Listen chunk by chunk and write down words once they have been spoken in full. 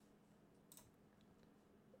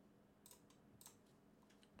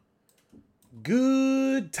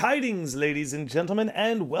Good tidings, ladies and gentlemen,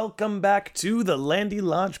 and welcome back to the Landy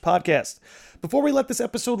Lodge podcast. Before we let this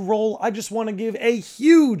episode roll, I just want to give a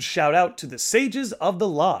huge shout out to the Sages of the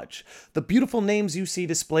Lodge. The beautiful names you see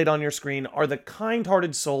displayed on your screen are the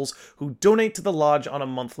kind-hearted souls who donate to the Lodge on a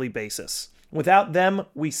monthly basis. Without them,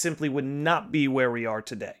 we simply would not be where we are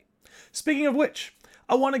today. Speaking of which,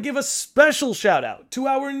 I want to give a special shout out to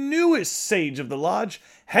our newest Sage of the Lodge,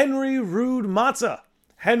 Henry Rude Matza.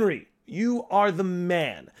 Henry, you are the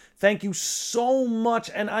man. Thank you so much,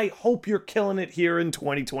 and I hope you're killing it here in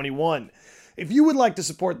 2021. If you would like to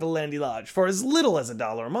support the Landy Lodge for as little as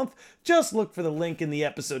 $1 a month, just look for the link in the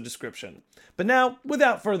episode description. But now,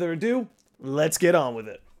 without further ado, let's get on with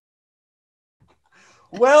it.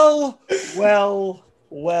 Well,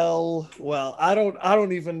 I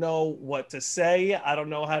don't even know what to say. I don't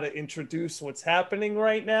know how to introduce what's happening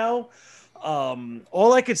right now.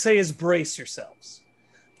 All I could say is brace yourselves.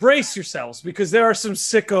 Brace yourselves, because there are some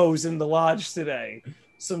sickos in the lodge today.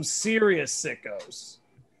 Some serious sickos.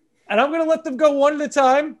 And I'm going to let them go one at a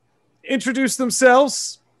time, introduce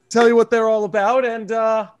themselves, tell you what they're all about, and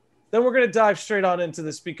then we're going to dive straight on into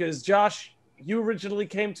this, because Josh, you originally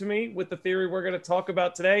came to me with the theory we're going to talk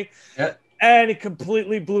about today, and it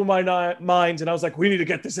completely blew my mind, and I was like, we need to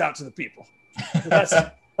get this out to the people. That's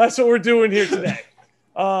what we're doing here today.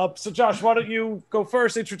 So Josh, why don't you go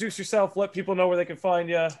first, introduce yourself, let people know where they can find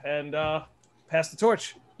you, and pass the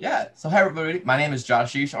torch. Yeah, so hi everybody, my name is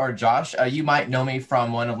Jasheeshh, or Josh. You might know me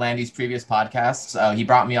from one of Landy's previous podcasts. He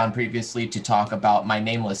brought me on previously to talk about my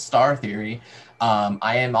nameless star theory.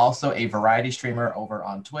 I am also a variety streamer over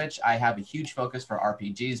on Twitch. I have a huge focus for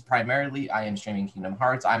RPGs. Primarily, I am streaming Kingdom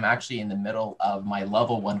Hearts. I'm actually in the middle of my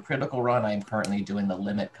level 1 critical run. I am currently doing the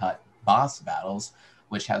limit cut boss battles,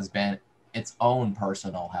 which has been its own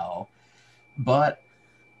personal hell. But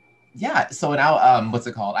yeah, so now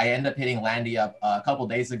I ended up hitting Landy up a couple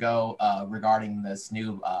days ago regarding this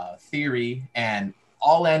new theory, and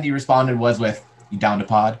all Landy responded was with, "You down to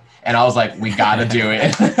pod?" And I was like, we gotta do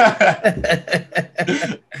it.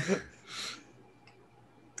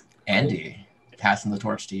 Andy, passing the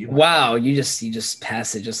torch to you. Wow, you just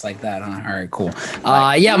pass it just like that, huh? All right, cool.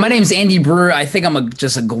 Yeah, my name's Andy Brewer. I think I'm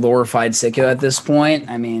just a glorified sicko at this point.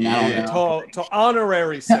 I mean, I don't know. To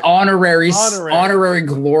honorary sicko. Honorary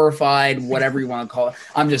glorified, whatever you want to call it.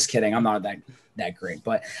 I'm just kidding. I'm not that great.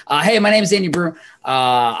 But hey, my name is Andy Brewer.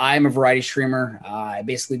 I'm a variety streamer. I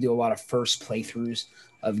basically do a lot of first playthroughs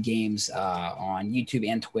of games on YouTube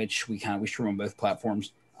and Twitch. We stream on both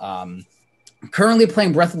platforms. Currently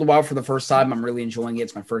playing Breath of the Wild for the first time. I'm really enjoying it.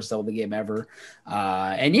 It's my first Zelda game ever.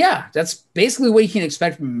 And yeah, that's basically what you can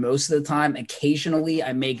expect from me most of the time. Occasionally,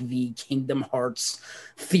 I make the Kingdom Hearts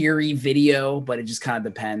theory video, but it just kind of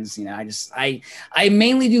depends. You know, I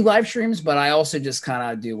mainly do live streams, but I also just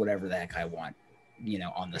kind of do whatever the heck I want, you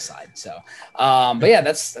know, on the side. So, but yeah,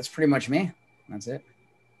 that's pretty much me. That's it.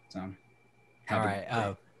 So, all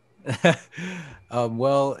right.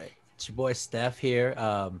 Well, it's your boy Steph here.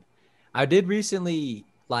 I did recently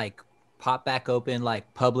pop back open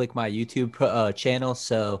public my YouTube channel,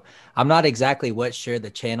 so I'm not exactly sure the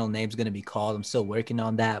channel name's going to be called. I'm still working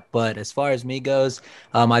on that, but as far as me goes,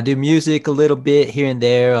 I do music a little bit here and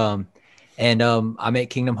there, and I make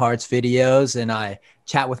Kingdom Hearts videos, and I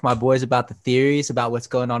chat with my boys about the theories about what's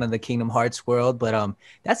going on in the Kingdom Hearts world, but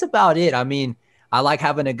that's about it. I mean, I like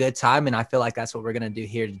having a good time, and I feel like that's what we're going to do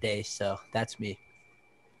here today, so that's me.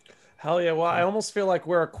 Hell yeah. Well, I almost feel like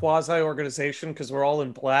we're a quasi-organization because we're all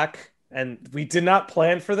in black, and we did not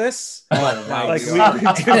plan for this. Oh, wow. We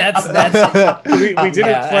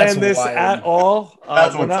didn't plan this wild. At all.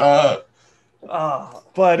 That's what's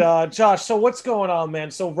up. But Josh, so what's going on, man?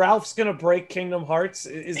 So Ralph's going to break Kingdom Hearts?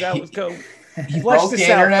 Is that what's going He broke the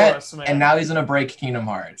internet, and now he's going to break Kingdom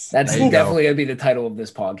Hearts. That's definitely going to be the title of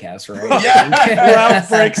this podcast, right? Yeah. Ralph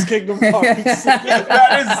breaks Kingdom Hearts.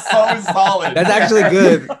 That is so solid. That's actually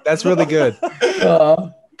good. That's really good.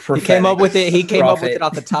 He came up with it. He came up with it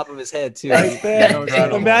off the top of his head, too. Right there.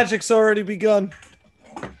 The magic's already begun.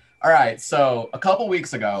 All right, so a couple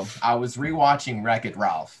weeks ago, I was rewatching Wreck-It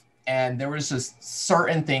Ralph, and there was just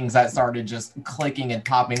certain things that started just clicking and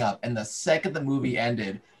popping up. And the second the movie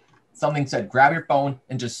ended, something said, grab your phone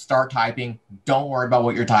and just start typing. Don't worry about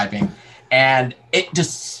what you're typing. And it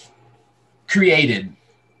just created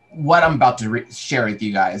what I'm about to share with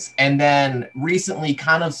you guys. And then recently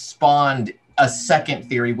kind of spawned a second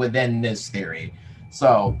theory within this theory.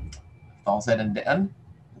 So, with all said and done,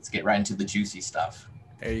 let's get right into the juicy stuff.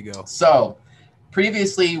 There you go. So,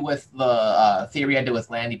 previously with the theory I did with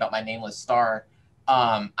Landy about my nameless star,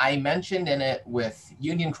 I mentioned in it with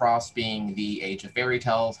Union Cross being the age of fairy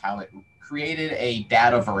tales, how it created a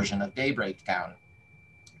data version of Daybreak Town.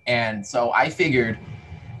 And so I figured,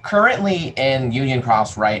 currently in Union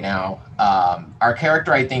Cross right now, our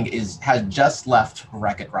character, I think, has just left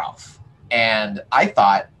Wreck-It Ralph. And I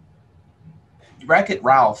thought, Wreck-It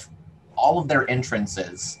Ralph, all of their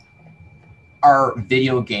entrances are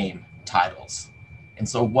video game titles. And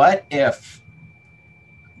so what if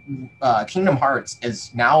Kingdom Hearts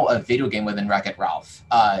is now a video game within Wreck-It Ralph?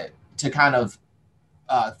 To kind of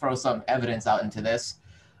throw some evidence out into this,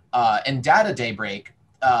 in Data Daybreak,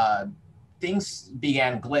 things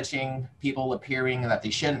began glitching, people appearing that they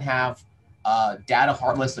shouldn't have. Data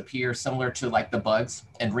Heartless appear similar to like the bugs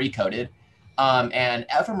and Recoded. And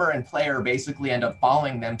Ephemer and player basically end up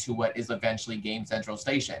following them to what is eventually Game Central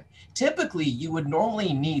Station. Typically, you would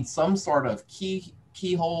normally need some sort of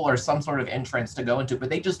keyhole or some sort of entrance to go into, but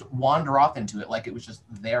they just wander off into it like it was just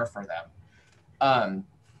there for them.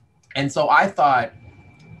 And so I thought,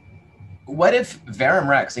 what if Verum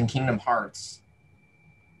Rex and Kingdom Hearts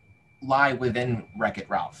lie within Wreck-It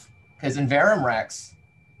Ralph? Because in Verum Rex,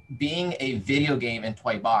 being a video game in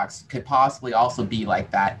Toy Box could possibly also be like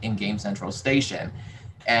that in Game Central Station.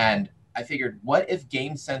 And I figured, what if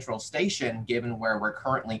Game Central Station, given where we're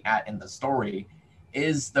currently at in the story,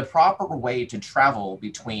 is the proper way to travel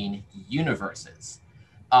between universes?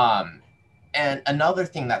 And another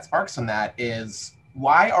thing that sparks from that is,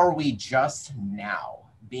 why are we just now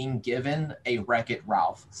being given a Wreck-It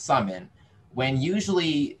Ralph summon when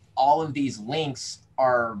usually all of these links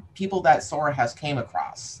are people that Sora has came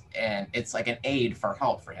across, and it's like an aid for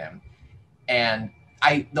help for him? And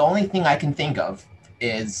the only thing I can think of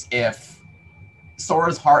is if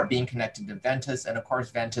Sora's heart being connected to Ventus, and of course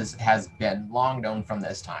Ventus has been long known from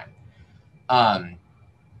this time.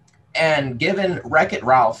 And given Wreck-It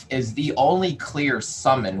Ralph is the only clear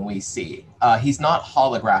summon we see, he's not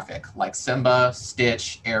holographic like Simba,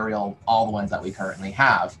 Stitch, Ariel, all the ones that we currently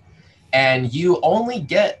have. And you only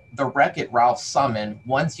get the Wreck-It Ralph summon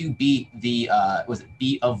once you beat the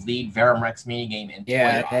Beat of Lead Verum Rex minigame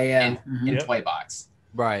in Toy Box.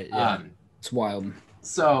 Right. Yeah. It's wild.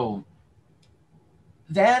 So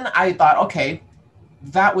then I thought, okay,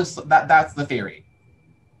 that's the theory.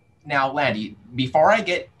 Now, Landy, before I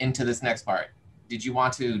get into this next part, did you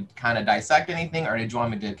want to kind of dissect anything, or did you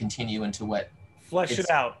want me to continue into what? Flesh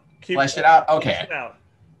it out. Flesh it out? Okay. Flesh it out.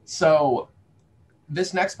 So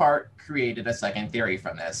this next part created a second theory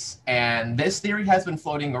from this. And this theory has been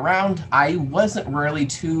floating around. I wasn't really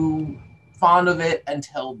too fond of it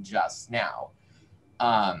until just now.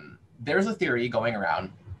 There's a theory going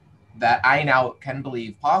around that I now can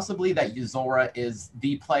believe possibly that Yuzora is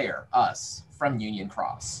the player, us, from Union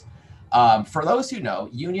Cross. For those who know,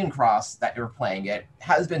 Union Cross, that you're playing it,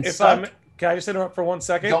 has been stuck. Can I just interrupt for 1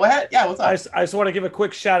 second? Go ahead. Yeah, what's up? I just want to give a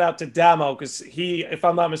quick shout out to Damo, because he, if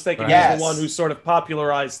I'm not mistaken, Yes. he's the one who sort of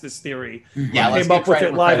popularized this theory. Yeah, He let's came give up with credit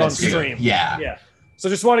it where live on credit's due. stream. Yeah. So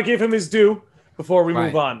just want to give him his due before we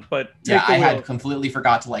move on. But Yeah, I wheel. had completely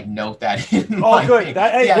forgot to note that in All my good. thing.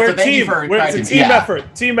 Hey, we're so a thank you team. for It's a correcting team me.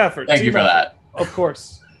 effort. Team effort. Thank you for that. Of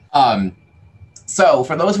course. So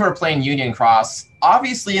for those who are playing Union Cross,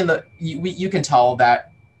 obviously you can tell that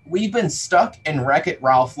we've been stuck in Wreck-It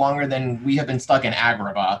Ralph longer than we have been stuck in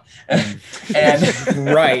Agrabah. And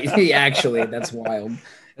Right. Actually, that's wild.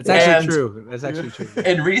 It's actually true. That's actually true.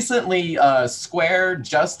 And recently, Square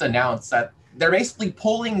just announced that they're basically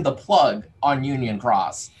pulling the plug on Union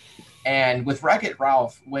Cross. And with Wreck-It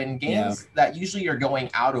Ralph, when games that usually are going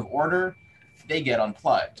out of order, they get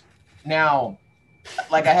unplugged. Now,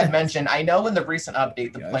 like I had mentioned, I know in the recent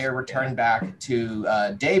update, the player returned back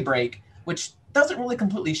to Daybreak, which doesn't really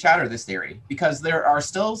completely shatter this theory, because there are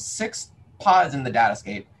still 6 pods in the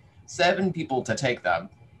datascape, 7 people to take them.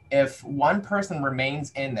 If one person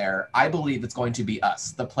remains in there, I believe it's going to be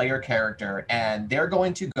us, the player character, and they're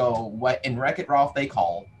going to go what in Wreck-It Ralph they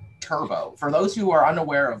call Turbo. For those who are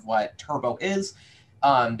unaware of what Turbo is,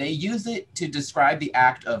 they use it to describe the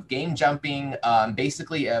act of game jumping,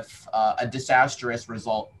 basically if a disastrous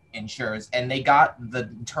result ensures. And they got the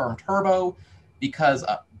term Turbo because,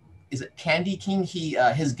 is it Candy King?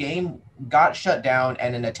 His game got shut down,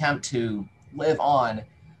 and in an attempt to live on,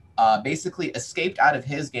 basically escaped out of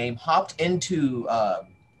his game, hopped into,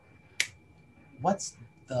 what's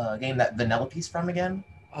the game that Vanellope's from again?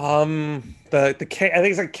 I think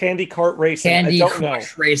it's like Candy Cart Racing. Candy I don't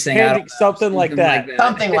Crush know. Racing. Candy, something like that.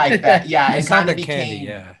 Something like that. Yeah, it kind of Candy,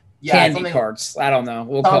 became Candy carts. I don't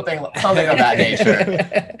know. something of that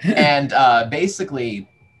nature. And basically,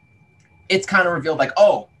 it's kind of revealed like,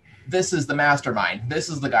 oh, this is the mastermind. This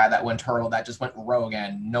is the guy that went turtle, that just went rogue,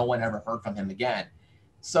 and no one ever heard from him again.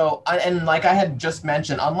 So, and like I had just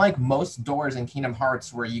mentioned, unlike most doors in Kingdom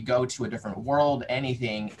Hearts where you go to a different world,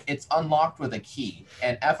 anything, it's unlocked with a key.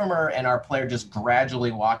 And Ephemer and our player just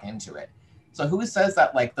gradually walk into it. So who says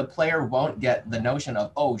that like the player won't get the notion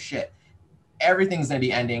of, oh shit, everything's going to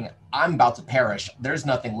be ending. I'm about to perish. There's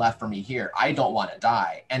nothing left for me here. I don't want to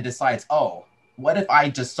die. And decides, oh, what if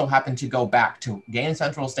I just so happen to go back to Game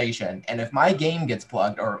Central Station? And if my game gets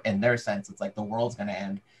plugged, or in their sense, it's like the world's going to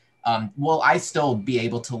end, will I still be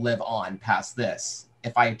able to live on past this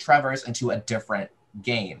if I traverse into a different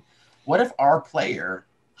game? What if our player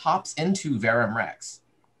hops into Verum Rex?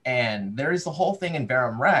 And there's the whole thing in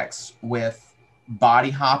Verum Rex with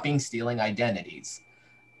body hopping, stealing identities.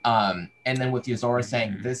 And then with Yuzora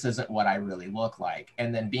saying, this isn't what I really look like.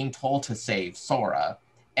 And then being told to save Sora.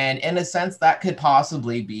 And in a sense, that could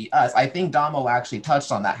possibly be us. I think Damo actually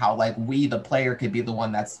touched on that, how like we, the player, could be the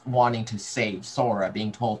one that's wanting to save Sora,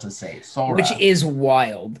 being told to save Sora. Which is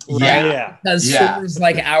wild. Right? Yeah. Because Sora's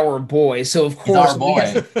like our boy. So of course we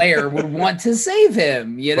as the player would want to save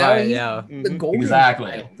him, you know? Right, yeah. The golden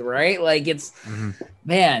Exactly. child, right? Like it's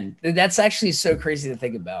man, that's actually so crazy to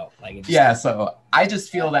think about. Like it's yeah, so I just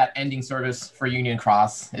feel that ending service for Union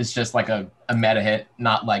Cross is just like a meta hit,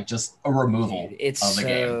 not like just a removal it's of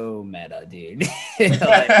the so meta, dude.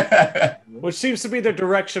 game. Which seems to be their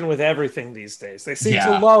direction with everything these days. They seem to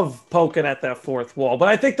Yeah. love poking at that fourth wall. But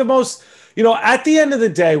I think the most, at the end of the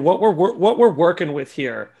day, what we're working with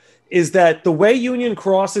here is that the way Union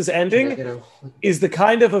Cross is ending is the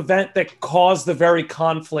kind of event that caused the very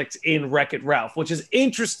conflict in Wreck-It Ralph, which is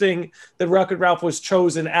interesting that Wreck-It Ralph was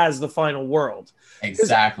chosen as the final world.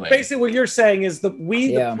 Exactly. Basically, what you're saying is that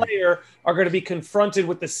the player, are going to be confronted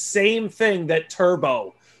with the same thing that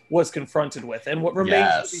Turbo was confronted with. And what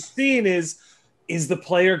remains to be seen is the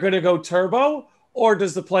player going to go Turbo, or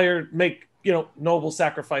does the player make, noble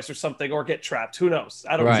sacrifice or something, or get trapped? Who knows?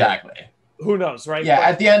 I don't know. Exactly. Who knows, right? Yeah,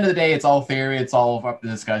 at the end of the day, it's all theory. It's all up to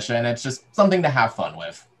discussion. It's just something to have fun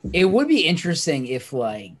with. It would be interesting if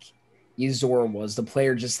like Yuzora was the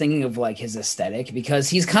player, just thinking of like his aesthetic, because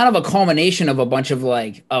he's kind of a culmination of a bunch of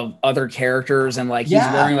like of other characters, and like he's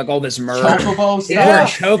wearing like all this merch, Chocobo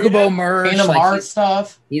stuff, Chocobo merch, Kingdom Hearts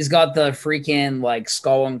stuff. He's got the freaking like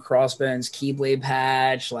skull and crossbones Keyblade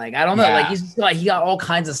patch. Like I don't know, like he got all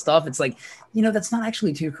kinds of stuff. It's like, that's not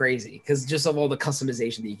actually too crazy, because just of all the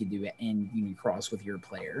customization that you can do in Union Cross with your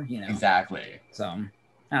player, Exactly. So,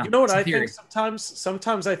 you know what I think sometimes?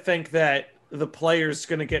 Sometimes I think that the player's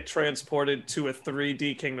going to get transported to a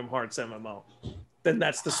 3D Kingdom Hearts MMO. Then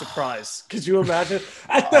that's the surprise. Could you imagine?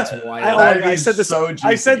 That's wild. I said this. So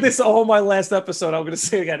I said this all my last episode. I'm going to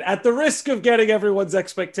say it again. At the risk of getting everyone's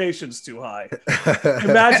expectations too high,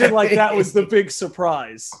 imagine like that was the big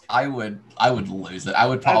surprise. I would lose it. I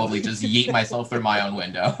would probably just yeet myself through my own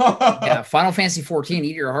window. Yeah, Final Fantasy 14,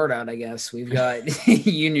 eat your heart out. I guess we've got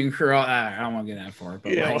Union Cross. I don't want to get that far,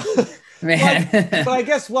 but man. But I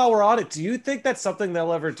guess while we're on it, do you think that's something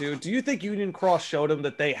they'll ever do? Do you think Union Cross showed them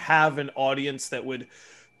that they have an audience that would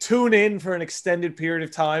tune in for an extended period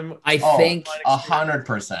of time? I think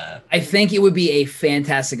 100%. I think it would be a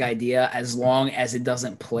fantastic idea, as long as it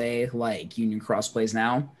doesn't play like Union Cross plays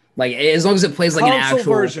now. Like as long as it plays like an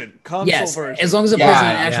actual version. Console version. As long as it plays like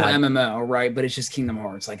an actual MMO, right? But it's just Kingdom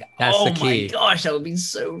Hearts. Like, that's the my key. gosh, that would be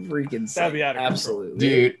so freaking sick. That'd be out of control. Absolutely,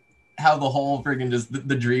 dude. How the whole freaking just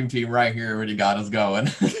the dream team right here already got us going.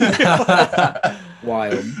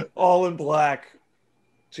 Wild. All in black.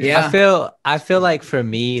 Jeez. Yeah, I feel like for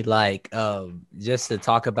me, like just to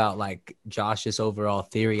talk about like Josh's overall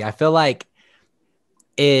theory, I feel like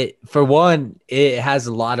it has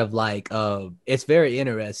a lot of like it's very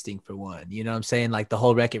interesting for one. You know what I'm saying? Like the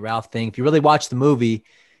whole Wreck-It Ralph thing. If you really watch the movie,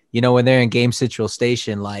 when they're in Game Central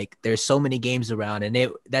Station, like there's so many games around,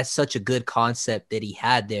 and that's such a good concept that he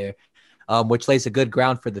had there, which lays a good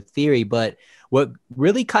ground for the theory. But what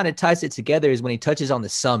really kind of ties it together is when he touches on the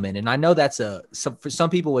summon. And I know that's for some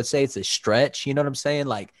people would say it's a stretch. You know what I'm saying?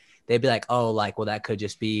 Like they'd be like, oh, like, well, that could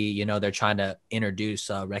just be, they're trying to introduce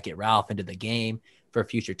Wreck-It Ralph into the game for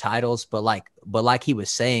future titles. But like he was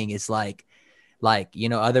saying, it's like,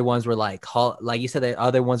 other ones were like you said, that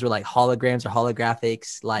other ones were like holograms or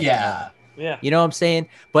holographics, like you know what I'm saying?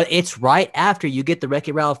 But it's right after you get the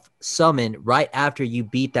Wreck-It Ralph summon, right after you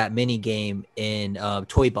beat that mini game in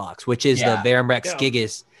Toy Box, which is the Verum Rex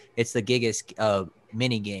Gigas. It's the Gigas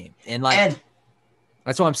mini game, and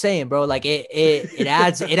that's what I'm saying, bro. Like it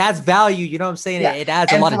adds value. You know what I'm saying? It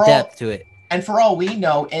adds a lot of depth to it. And for all we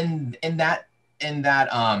know, in that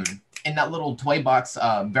little Toy Box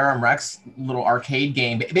Verum Rex little arcade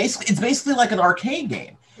game, it's basically like an arcade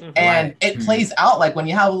game. And it plays out like when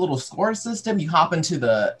you have a little score system, you hop into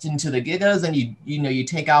the gigas and you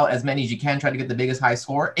take out as many as you can, try to get the biggest high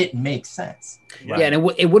score. It makes sense. Yeah, and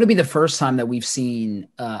it wouldn't be the first time that we've seen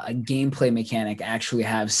a gameplay mechanic actually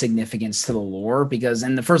have significance to the lore, because,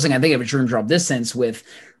 and the first thing I think of is Dream Drop Distance, with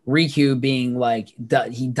Riku being like,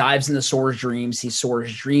 he dives into Sora's dreams, he's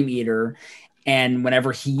Sora's Dream Eater, and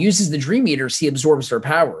whenever he uses the Dream Eaters, he absorbs their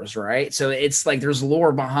powers, right? So it's like there's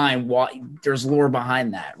lore behind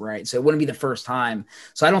that, right? So it wouldn't be the first time.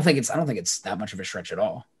 So I don't think it's that much of a stretch at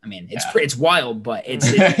all. I mean, it's wild, but it's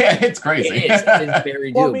it's crazy. It's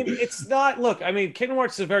very well, I mean, it's not. Look, I mean, Kingdom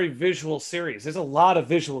Hearts is a very visual series. There's a lot of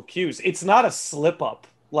visual cues. It's not a slip up.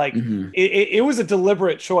 Like it was a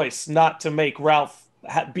deliberate choice not to make Ralph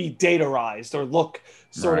be datarized or look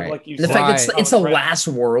sort of like you the said. fact it's the last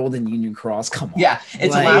world in Union Cross. Come on. Yeah,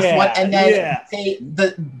 it's the last one. And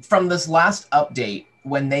then from this last update,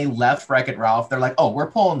 when they left Wreck-It Ralph, they're like, oh, we're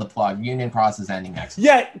pulling the plug. Union Cross is ending next.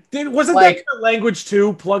 Yeah, wasn't that the language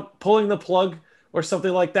too? Pulling the plug or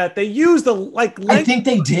something like that. They used the I think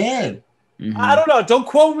they did. I don't know. Don't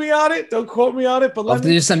quote me on it. But I'll have to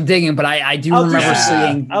do some digging. But I do remember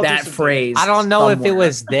seeing that phrase. I don't know if it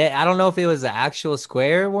was that. I don't know if it was the actual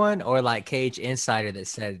Square one or like Cage Insider that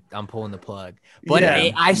said I'm pulling the plug. But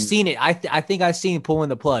I've seen it. I think I've seen pulling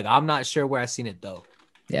the plug. I'm not sure where I've seen it though.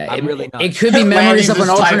 Yeah, it could be memories of an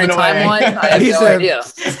alternate timeline. I have no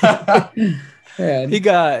idea. He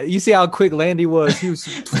got. You see how quick Landy was. He was.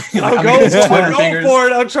 I'm going for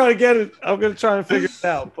it. I'm trying to get it. I'm gonna try and figure it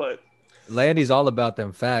out. But Landy's all about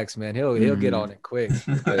them facts, man. He'll get on it quick.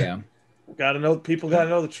 Oh yeah. Gotta know. People gotta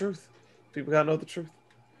know the truth.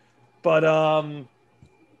 But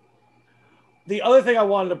the other thing I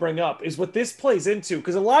wanted to bring up is what this plays into,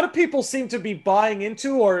 because a lot of people seem to be buying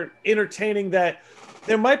into or entertaining that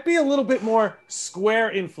there might be a little bit more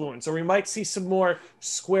Square influence, or we might see some more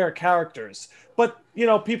Square characters. But,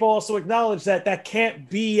 people also acknowledge that can't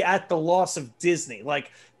be at the loss of Disney.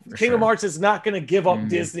 Like, Kingdom Hearts is not going to give up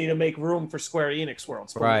Disney to make room for Square Enix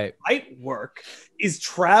worlds. But what might work is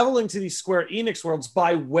traveling to these Square Enix worlds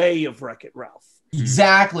by way of Wreck-It Ralph.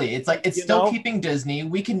 Exactly. It's like it's still keeping Disney.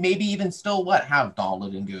 We can maybe even still have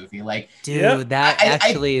Donald and Goofy. Like, dude, that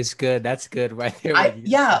actually is good. That's good right there.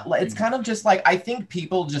 It's kind of just like, I think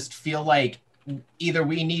people just feel like either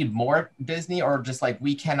we need more Disney or just like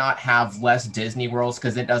we cannot have less Disney worlds,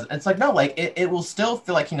 because it doesn't. It's like, no, like it will still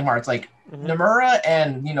feel like Kingdom Hearts. Like Nomura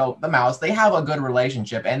and the mouse, they have a good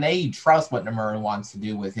relationship and they trust what Nomura wants to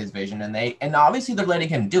do with his vision, and obviously they're letting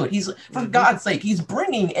him do it. He's for God's sake, he's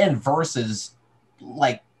bringing in verses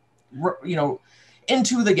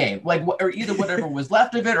into the game, or either whatever was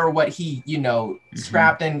left of it or what he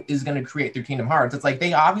scrapped and is going to create through Kingdom Hearts. It's like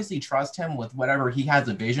they obviously trust him with whatever he has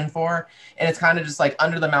a vision for, and it's kind of just like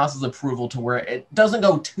under the mouse's approval to where it doesn't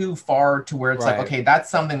go too far to where it's like, okay,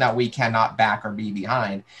 that's something that we cannot back or be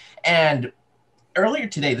behind. And earlier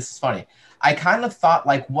today, this is funny, I kind of thought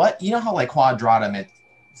like, what, how like Quadratum at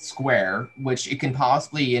Square, which it can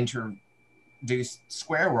possibly introduce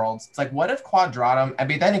Square worlds. It's like, what if Quadratum, I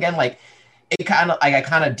mean, then again, like it kind of like, I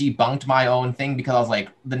kind of debunked my own thing, because I was like,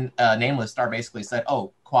 the Nameless Star basically said,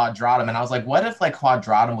 oh, Quadratum, and I was like, what if like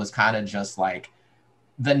Quadratum was kind of just like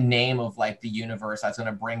the name of like the universe that's going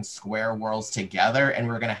to bring Square worlds together, and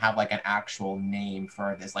we're going to have like an actual name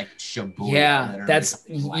for this, like Shibuya. Yeah, that's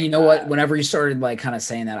like what, whenever you started like kind of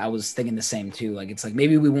saying that, I was thinking the same too. Like, it's like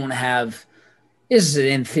maybe we won't have, this is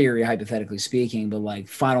in theory, hypothetically speaking, but like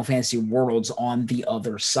Final Fantasy worlds on the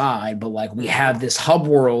other side, but like we have this hub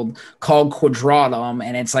world called Quadratum,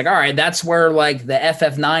 and it's like, all right, that's where like the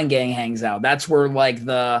FF9 gang hangs out. That's where like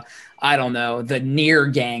the Nier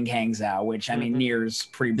gang hangs out, which I mean, Nier's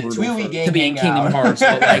pretty brutal to be in Kingdom Hearts,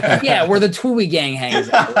 but like, yeah, where the Tui gang hangs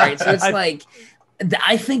out, right? So it's like,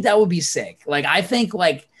 I think that would be sick. Like, I think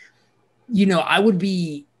like,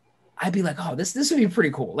 I'd be like, oh, this would be pretty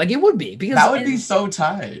cool. Like, it would be, because that would be so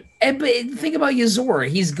tight. But think about Yozora.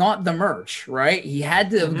 He's got the merch, right? He had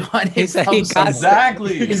to have gotten it from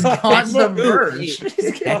exactly. He's got the merch.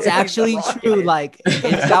 That's actually true. Like,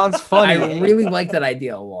 it sounds funny. I really like that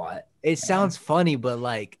idea a lot. It sounds funny, but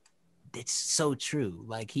like, it's so true.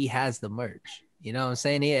 Like, he has the merch. You know what I'm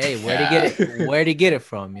saying? Hey, where'd he get it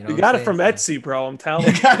from? You got it from Etsy, bro. I'm telling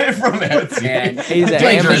you. Got it from Etsy. And he's at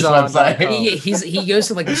Amazon website. He goes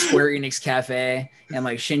to like the Square Enix cafe, and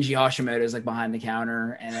like Shinji Hashimoto's like behind the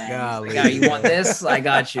counter, and then he's like, oh, you want this? I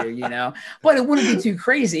got you, But it wouldn't be too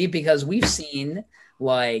crazy, because we've seen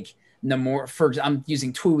like Nomura, I'm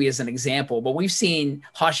using Tui as an example, but we've seen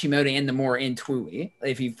Hashimoto and Nomura in Tui.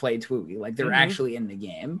 If you've played Tui, like they're actually in the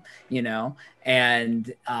game,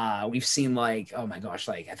 and we've seen like, oh my gosh,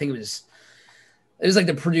 like I think it was It was like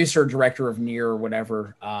the producer, director of Nier or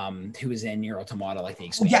whatever, who was in Nier Automata, like the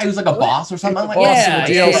expansion. Yeah, he was like a boss or something like Yeah, that.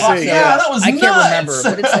 yeah, That was I nuts. can't remember,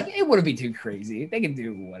 but it's like it wouldn't be too crazy. They can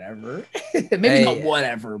do whatever. Maybe not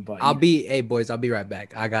whatever, but hey boys, I'll be right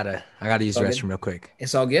back. I gotta use the restroom real quick.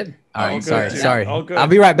 It's all good. All right, good, sorry. All good. I'll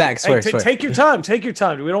be right back. Swear. Take your time. Take your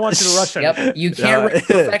time. We don't want you to rush anything. Yep, you can't rush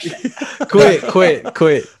perfection.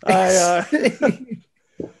 Quit.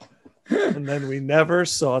 And then we never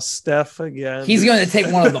saw Steph again. He's going to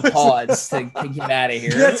take one of the pods to get out of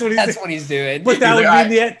here. That's what he's doing. But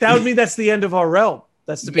that would mean that's the end of our realm.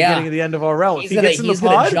 That's the beginning of the end of our realm. He's going to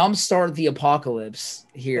jumpstart the apocalypse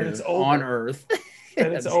here on Earth.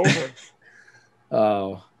 And it's over.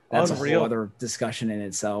 Oh, that's Unreal. a whole other discussion in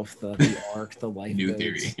itself. The arc, the life. New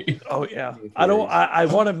modes. theory. Oh yeah. I don't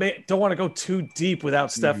want to go too deep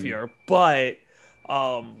without Steph here, but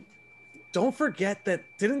don't forget that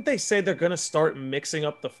didn't they say they're going to start mixing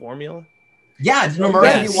up the formula? Yeah, remember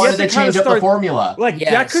he wanted to change up the formula. Like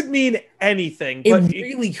that could mean anything. But it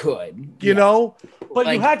really could. You know?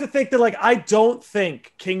 But you have to think that I don't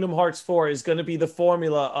think Kingdom Hearts 4 is going to be the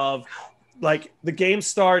formula of the game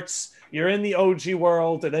starts, you're in the OG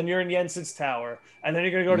world, and then you're in Jensen's Tower, and then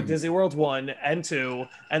you're going to go to Disney World 1 and 2,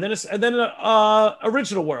 and then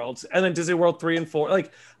original worlds, and then Disney World 3 and 4.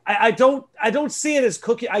 I don't see it as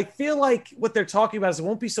cookie. I feel like what they're talking about is it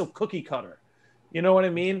won't be so cookie cutter. You know what I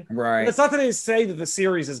mean? Right. And it's not that I say that the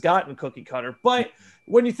series has gotten cookie cutter, but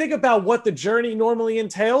when you think about what the journey normally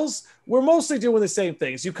entails, we're mostly doing the same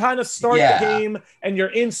things. You kind of start the game and you're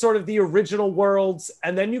in sort of the original worlds,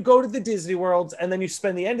 and then you go to the Disney worlds, and then you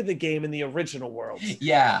spend the end of the game in the original worlds.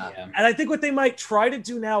 Yeah. And I think what they might try to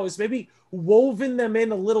do now is maybe woven them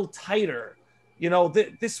in a little tighter. You know,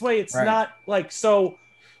 this way it's not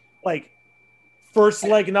first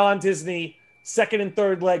leg non-Disney, second and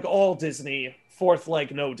third leg all Disney, fourth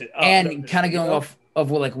leg no Disney. And kind of going off of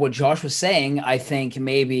what Josh was saying, I think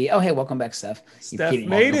maybe. Oh, hey, welcome back, Steph. Steph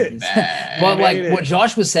made it. But what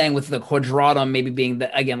Josh was saying with the quadratum, maybe being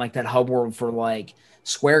that hub world for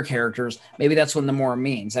square characters, maybe that's what Nomura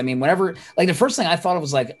means. I mean, whenever the first thing I thought of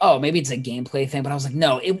was oh, maybe it's a gameplay thing, but I was like,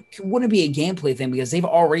 no, it wouldn't be a gameplay thing because they've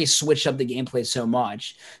already switched up the gameplay so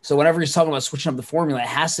much. So whenever he's talking about switching up the formula, it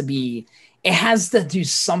has to do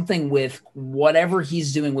something with whatever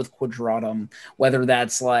he's doing with quadratum, whether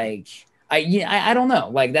that's I don't know.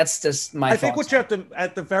 That's just my. I think what you have to,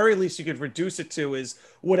 at the very least, you could reduce it to is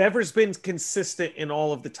whatever's been consistent in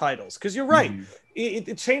all of the titles. Because you're right,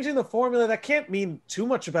 changing the formula that can't mean too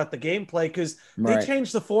much about the gameplay because they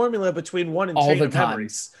changed the formula between 1 and Chain of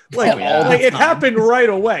Memories. It happened right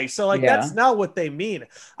away. So that's not what they mean.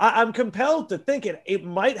 I'm compelled to think it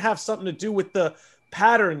might have something to do with the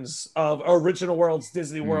patterns of original worlds,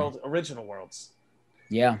 Disney World, original worlds.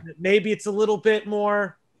 Yeah, maybe it's a little bit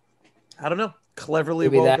more. I don't know. Cleverly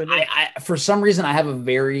woven. For some reason, I have a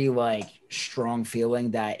very strong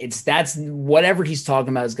feeling that that's whatever he's talking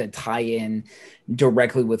about is going to tie in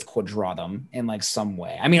directly with quadratum in some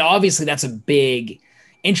way. I mean, obviously, that's a big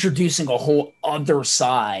introducing a whole other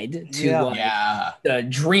side to the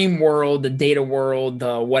dream world, the data world,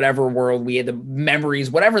 the whatever world we had, the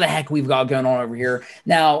memories, whatever the heck we've got going on over here.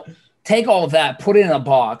 Now, take all of that, put it in a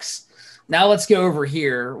box. Now let's go over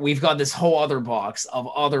here. We've got this whole other box of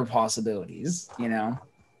other possibilities,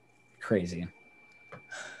 Crazy.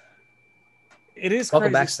 It is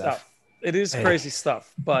Welcome crazy back, stuff. Steph. It is crazy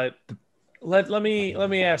stuff, but let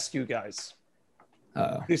me ask you guys.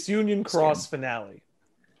 This Union Cross finale.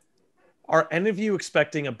 Are any of you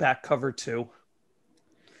expecting a back cover too?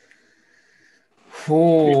 Do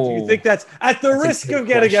you think that's at the risk of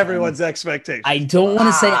getting everyone's expectations? I don't want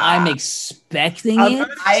to say I'm expecting it.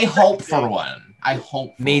 I hope for one.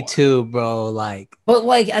 Me too, bro.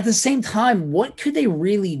 But at the same time, what could they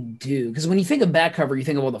really do? Because when you think of back cover, you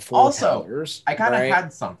think of all the four tellers. I kind of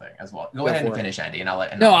had something as well. Go ahead and finish, Andy, and I'll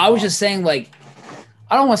let. No, I was just saying I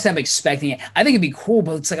don't want to say I'm expecting it. I think it'd be cool,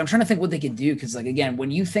 but it's I'm trying to think what they could do because again,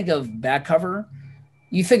 when you think of back cover,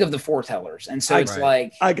 you think of the foretellers, and so it's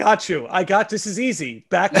I got you. This is easy.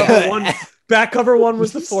 Back cover one. Back cover one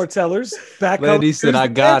was the foretellers. Back cover said, "I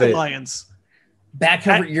got it." Lions. Back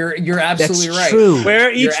cover. You're absolutely right. True.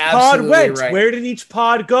 Where each pod went. Right. Where did each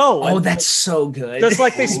pod go? Oh, that's so good. Just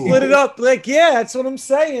they split it up. That's what I'm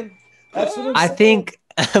saying. That's what I'm saying. Think,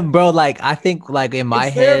 bro. I think in my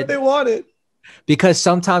head they want it. Because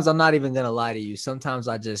sometimes I'm not even gonna lie to you. Sometimes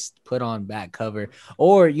I just put on back cover,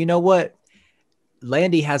 or you know what?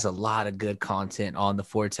 Landy has a lot of good content on the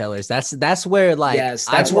foretellers. That's where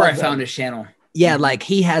that's where I found his channel. Yeah,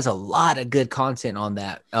 he has a lot of good content on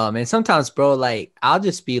that. And sometimes, bro, I'll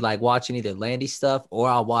just be watching either Landy stuff or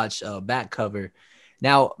I'll watch back cover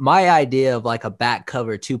Now, my idea of like a back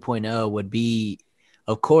cover 2.0 would be,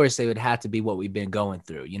 of course, they would have to be what we've been going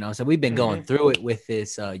through. You know, so we've been going through it with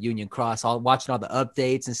this Union Cross, watching all the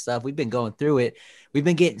updates and stuff. We've been going through it. We've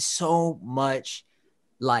been getting so much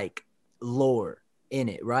like lore in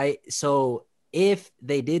it, right? So if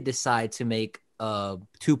they did decide to make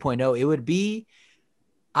 2.0, it would be,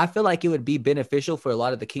 I feel like it would be beneficial for a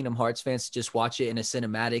lot of the Kingdom Hearts fans to just watch it in a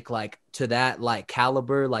cinematic, like to that like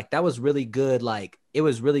caliber. Like that was really good. Like it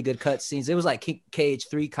was really good cutscenes. It was like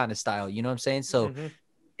KH3 kind of style. You know what I'm saying? So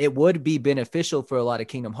it would be beneficial for a lot of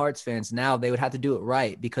Kingdom Hearts fans. Now they would have to do it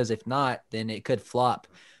right, because if not, then it could flop.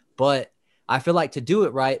 But I feel like to do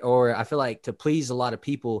it right, or I feel like to please a lot of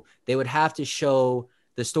people, they would have to show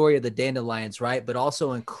the story of the Dandelions, right? But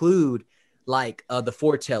also include like the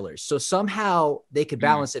foretellers. So somehow they could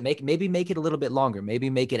balance it, maybe make it a little bit longer, maybe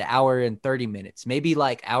make it an hour and 30 minutes, maybe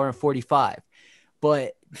like hour and 45,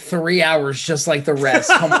 but 3 hours, just like the rest.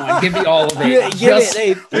 Come on, give me all of it. Give Just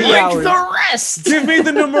it 3 like hours. the rest. Give me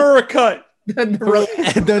the Nomura cut. the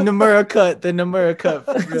Nomura cut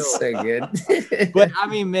for real. So good. But I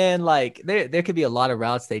mean, man, like there could be a lot of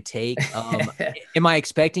routes they take. Am I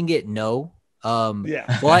expecting it? No.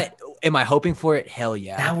 Yeah. But am I hoping for it? Hell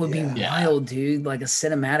yeah. That would be wild, dude. Like a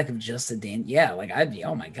cinematic of just a Dan. Yeah, like I'd be,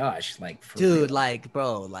 oh my gosh. Like, for dude, real. like,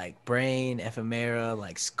 bro, like Brain, Ephemera,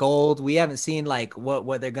 like Scold. We haven't seen like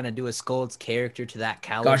what they're gonna do with Scold's character to that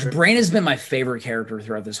caliber. Gosh, Brain has been my favorite character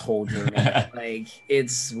throughout this whole journey. Like,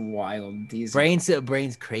 it's wild.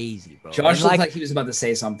 Brain's crazy, bro. Josh And, looked like he was about to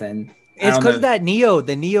say something. it's because of that Neo,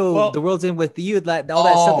 the world's in with you, that all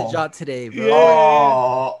that stuff that dropped today,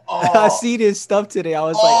 bro. I see this stuff today. I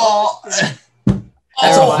was like,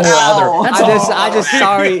 that's a whole other.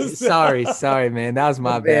 sorry, man. That was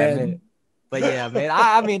my bad, man. But yeah, man.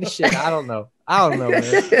 I mean, shit. I don't know,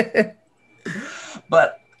 man.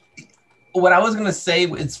 But what I was gonna say,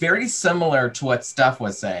 it's very similar to what Steph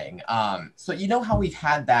was saying. So you know how we've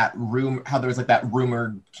had that how there was like that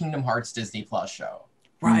rumored Kingdom Hearts Disney Plus show,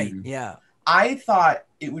 right? Yeah. I thought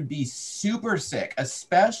it would be super sick,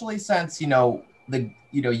 especially since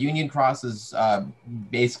Union Cross is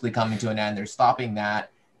basically coming to an end. They're stopping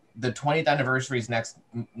that. The 20th anniversary is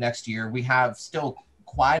next year. We have still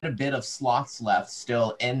quite a bit of slots left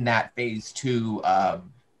still in that phase 2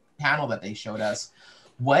 panel that they showed us.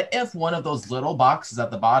 What if one of those little boxes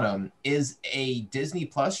at the bottom is a Disney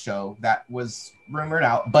Plus show that was rumored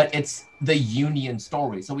out, but it's the Union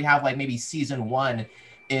story? So we have like maybe season 1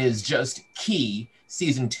 is just Key,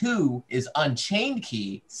 season 2 is Unchained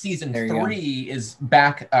Key, season 3 is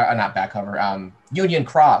not back cover, Union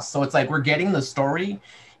Cross. So it's like we're getting the story,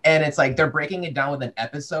 and it's like they're breaking it down with an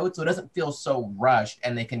episode, so it doesn't feel so rushed,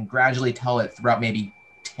 and they can gradually tell it throughout maybe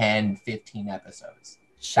 10, 15 episodes.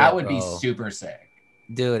 That would be super sick.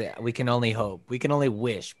 Dude, we can only hope. We can only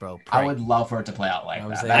wish, bro. Pray. I would love for it to play out like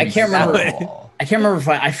that. I can't remember if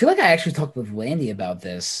I feel like I actually talked with Landy about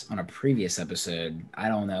this on a previous episode. I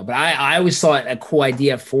don't know. But I always thought a cool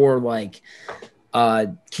idea for like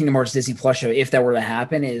Kingdom Hearts Disney Plus show, if that were to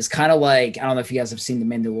happen, is kind of like, I don't know if you guys have seen The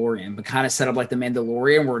Mandalorian, but kind of set up like The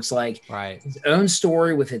Mandalorian, where it's like its own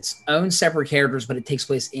story with its own separate characters, but it takes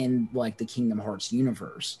place in like the Kingdom Hearts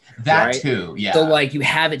universe. That too, yeah. So like you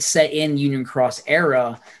have it set in Union Cross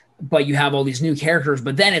era, but you have all these new characters,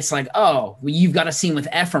 but then it's like, oh, well, you've got a scene with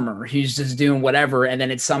Ephemer who's just doing whatever, and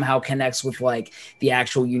then it somehow connects with like the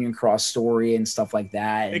actual Union Cross story and stuff like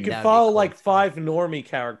that. It can follow like 5 normie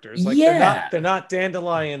characters. Like they're not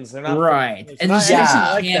dandelions. They're not right. And there's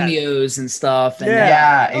some cameos and stuff. And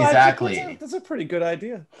exactly. That's a pretty good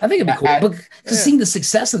idea. I think it'd be cool. Because seeing the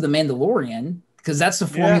success of The Mandalorian, because that's the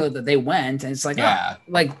formula that they went, and it's like,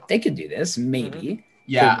 like they could do this, maybe.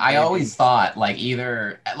 Yeah, I always thought like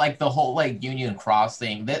either like the whole like Union Cross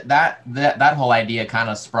thing, that whole idea kind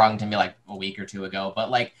of sprung to me like a week or 2 ago. But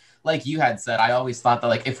like you had said, I always thought that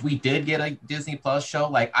like if we did get a Disney Plus show,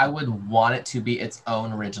 like I would want it to be its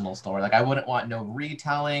own original story. Like I wouldn't want no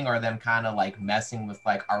retelling or them kind of like messing with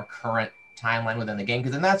like our current timeline within the game,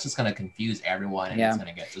 because then that's just going to confuse everyone, and it's going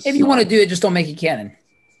to get just. If you want to do it, just don't make it canon.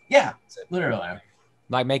 Yeah, literally.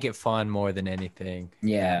 Like make it fun more than anything.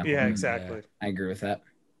 Yeah. Yeah, exactly. Yeah. I agree with that.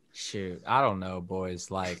 Shoot, I don't know,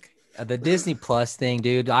 boys. Like the Disney Plus thing,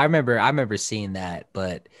 dude. I remember seeing that,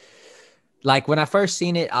 but like when I first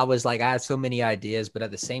seen it, I was like, I had so many ideas, but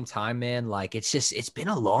at the same time, man, like it's been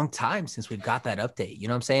a long time since we've got that update. You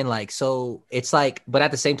know what I'm saying? Like, so it's like, but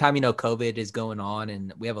at the same time, COVID is going on,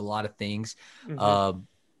 and we have a lot of things,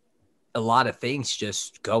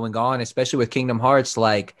 just going on, especially with Kingdom Hearts.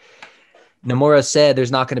 Like Nomura said, there's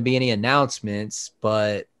not going to be any announcements,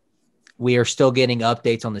 but we are still getting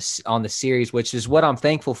updates on the series, which is what I'm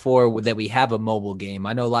thankful for, that we have a mobile game.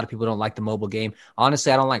 I know a lot of people don't like the mobile game.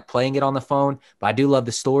 Honestly, I don't like playing it on the phone, but I do love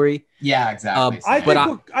the story. Yeah, exactly.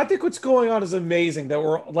 I think what's going on is amazing, that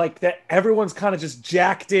we're like that everyone's kind of just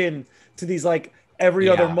jacked in to these like every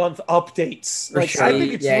other month updates. Like sure. I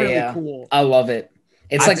think it's really cool. I love it.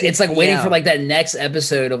 It's like waiting for like that next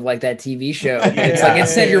episode of like that TV show. It's like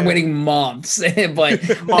instead you're waiting months,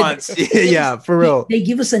 but months. Yeah, for real. They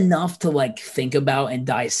give us enough to like think about and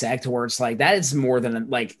dissect where it's like that is more than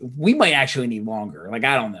like we might actually need longer. Like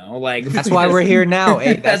I don't know. Like that's why we're here now.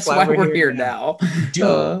 Hey, that's why we're here now.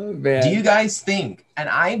 Do you guys think? And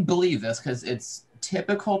I believe this because it's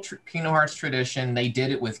typical Kingdom Hearts tradition. They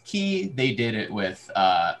did it with Key. They did it with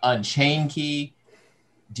Unchained Key.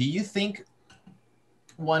 Do you think?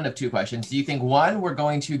 One of two questions. Do you think, one, we're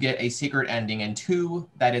going to get a secret ending, and two,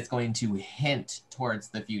 that it's going to hint towards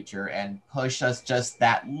the future and push us just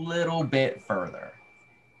that little bit further?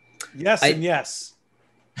 Yes and yes.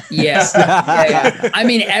 Yes. Yeah. I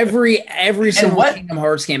mean, every single Kingdom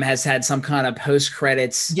Hearts game has had some kind of post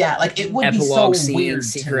credits. Yeah, like it would epilogue be so scene, weird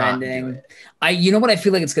secret ending. You know what I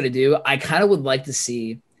feel like it's going to do? I kind of would like to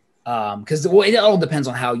see. Because it all depends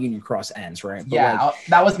on how Union Cross ends, right? But yeah, like,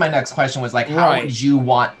 that was my next question. Was like, how would you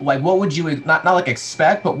want? Like, what would you not like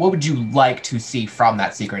expect, but what would you like to see from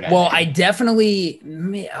that secret ending? Well, I definitely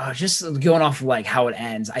just going off of like how it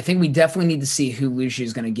ends. I think we definitely need to see who Lucio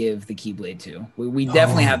is going to give the Keyblade to. We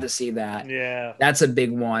definitely have to see that. Yeah, that's a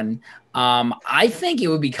big one. I think it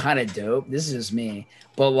would be kind of dope. This is just me,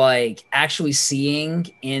 but like actually seeing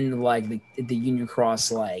in like the Union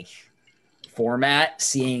Cross like format,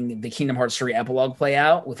 seeing the Kingdom Hearts 3 epilogue play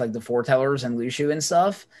out with like the foretellers and Lucio and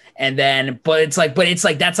stuff, and then but it's like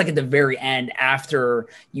that's like at the very end after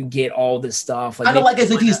you get all this stuff. Like, kind of like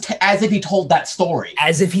as if he told that story,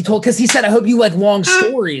 because he said, "I hope you like long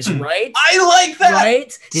stories," right? I like that,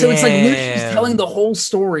 right? Damn. So it's like Lucio's telling the whole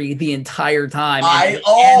story the entire time.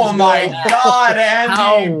 Oh my god,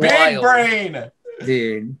 Andy, big brain.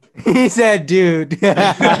 Dude, he said, "Dude."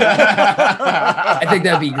 I think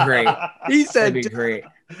that'd be great. He said, "That'd be great."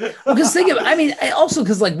 Well, because think of, I mean, also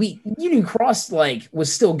because like Union Cross like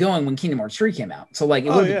was still going when Kingdom Hearts 3 came out, so like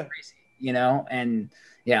it would be crazy, you know? And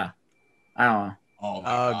yeah, I don't know. Oh my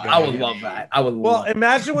God. I would love that. Well,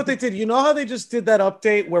 imagine what they did. You know how they just did that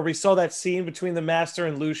update where we saw that scene between the Master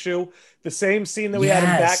and Lucio? The same scene that we had in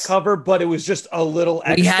back cover, but it was just a little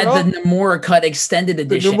extra. We had the Nomura cut extended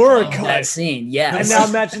edition. The Nomura cut. That scene, yes. And now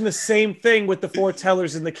imagine the same thing with the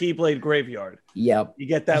foretellers in the Keyblade graveyard. Yep. You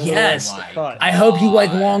get that little cut. I hope you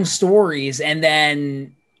like long stories, and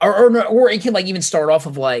then or it can like even start off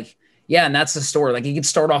of like, yeah, and that's the story. Like, you could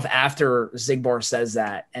start off after Zigbar says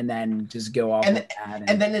that, and then just go off with that.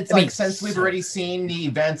 And then it's since we've already seen the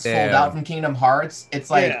events fold out from Kingdom Hearts, it's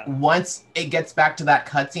like once it gets back to that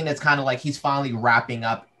cutscene, it's kind of like he's finally wrapping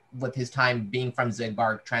up with his time being from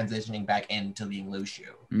Zigbar, transitioning back into being Lucio.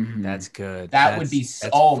 Mm-hmm. That's good. That would be.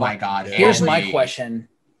 Oh my God! Good. Here's my question.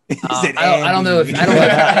 I don't know if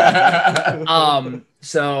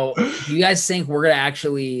so do you guys think we're gonna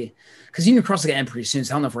actually? Because Union Cross is going to end pretty soon,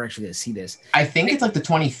 so I don't know if we're actually going to see this. I think it's like the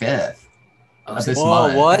 25th of this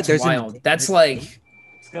month. What? That's wild. That's like...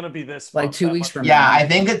 It's going to be this like month, 2 weeks from now. now. I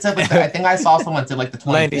think it's... I think I saw someone say like the 25th.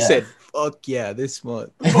 Landy said, fuck yeah, this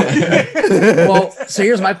month. Well, so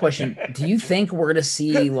here's my question. Do you think we're going to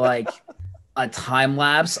see like a time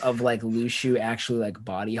lapse of like Lucio actually like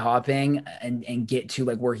body hopping and get to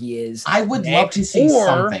like where he is? I would love to see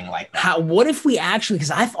something like that. What if we actually...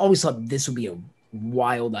 Because I've always thought this would be a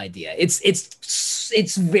wild idea.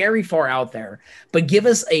 It's very far out there, but give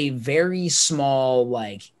us a very small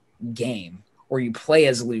like game where you play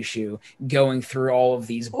as Lucio going through all of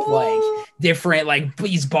these like different like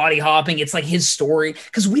he's body hopping. It's like his story,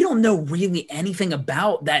 because we don't know really anything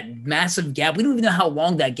about that massive gap. We don't even know how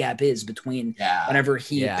long that gap is between whenever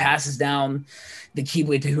he passes down the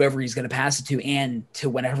Keyblade to whoever he's going to pass it to and to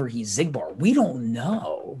whenever he's Zigbar. We don't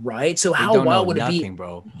know, right? So how wild would it be,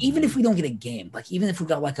 bro? Even if we don't get a game, like even if we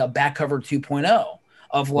got like a back cover 2.0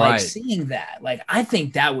 of like seeing that, like I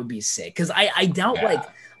think that would be sick, because I doubt like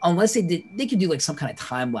unless they could do like some kind of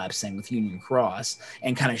time lapse thing with Union Cross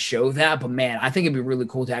and kind of show that. But man, I think it'd be really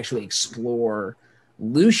cool to actually explore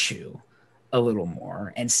Lucio a little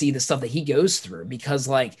more and see the stuff that he goes through, because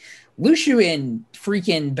like Lucio in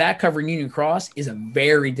freaking back cover Union Cross is a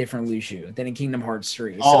very different Lucio than in Kingdom Hearts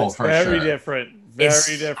 3. So it's very different.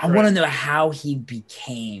 Very different. I want to know how he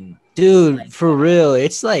became. Dude, like, for real.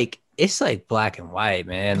 It's like black and white,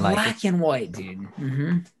 man. Black and white, dude.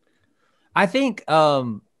 Mm-hmm. I think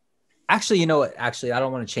actually, you know what? Actually, I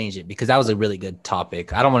don't want to change it because that was a really good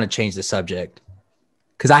topic. I don't want to change the subject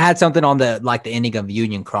Because I had something on the ending of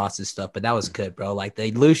Union Cross and stuff, but that was good, bro. Like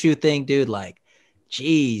the Lushu thing, dude. Like,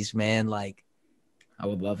 jeez, man. Like, I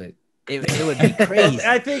would love it. It would be crazy.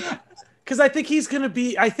 I think because I think he's gonna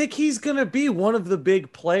be one of the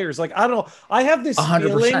big players. Like I don't know. I have this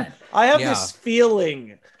 100%. this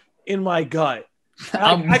feeling in my gut.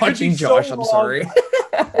 I'm watching Josh. I'm sorry.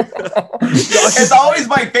 It's always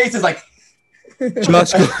my face is like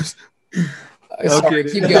Josh goes. Sorry,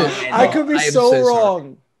 keep going. Man. I could be am so sorry.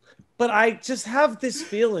 wrong, but I just have this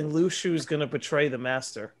feeling Lushu's gonna betray the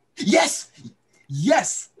master. yes.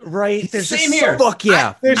 Right? Same here. Fuck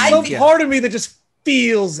yeah. There's some part of me that just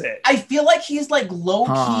feels it. I feel like he's like low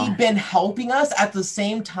key been helping us at the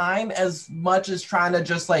same time as much as trying to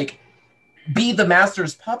just like be the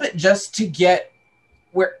master's puppet just to get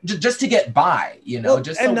by, you know.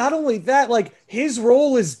 Well, and not only that, like his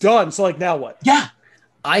role is done. So like now what? Yeah.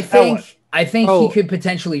 I think he could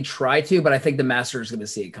potentially try to, but I think the master is going to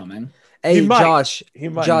see it coming. Hey, He might. Josh, He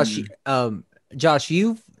might. Josh,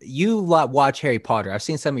 you watch Harry Potter. I've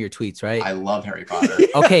seen some of your tweets, right? I love Harry Potter.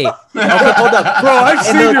 Okay, hold up, Bro, I've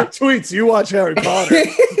seen your tweets. You watch Harry Potter.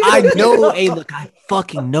 I know. Hey, look, I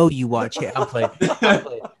fucking know you watch it. I'm playing.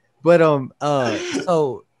 But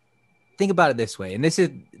so think about it this way, and this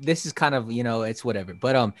is kind of, you know, it's whatever.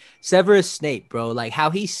 But Severus Snape, bro, like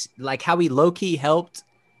how he low key helped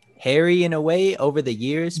Harry in a way over the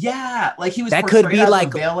years. Yeah, like he was that could be as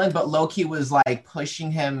like a villain, but Loki was like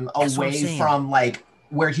pushing him That's what I'm away saying. from like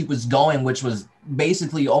where he was going, which was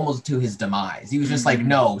basically almost to his demise. He was just like,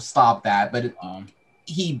 no, stop that. But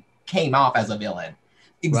he came off as a villain.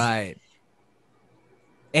 Right.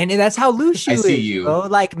 And that's how Lushu I see is, you. bro.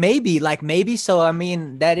 Like maybe. So I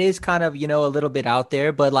mean, that is kind of, you know, a little bit out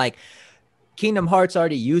there, but like Kingdom Hearts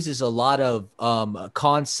already uses a lot of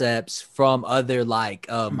concepts from other like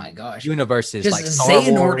Oh my gosh, universes. just Like Star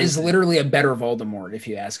Xehanort Wars. is literally a better Voldemort, if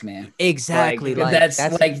you ask me. Exactly. Like, that's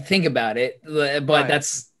like, think about it, but Right.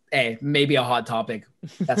 that's maybe a hot topic.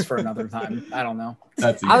 That's for another time. I don't know.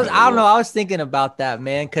 I don't know. I was thinking about that,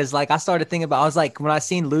 man, because like I started thinking about. I was like, when I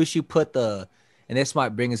seen Lushu put and this might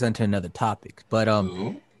bring us into another topic, but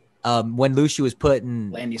when Lushu was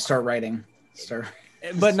putting, Landy, start writing.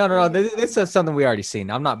 but no, this is something we already seen.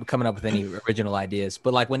 I'm not coming up with any original ideas,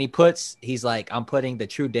 but like when he's like, I'm putting the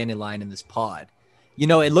true dandelion in this pod. You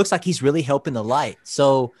know, it looks like he's really helping the light.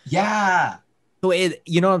 So yeah. So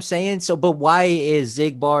you know what I'm saying? So, but why is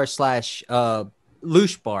Zigbar /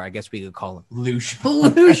 Lushbar, I guess we could call him.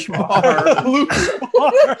 Lushbar.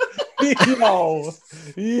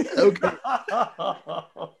 Okay.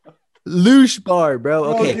 Lushbar, bro.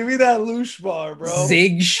 Okay. Give me that Lushbar, bro.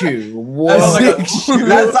 Zigshoe.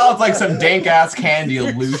 That sounds like some dank ass candy,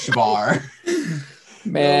 a Loosh bar.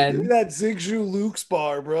 Man. Give me that Zigshoe Luke's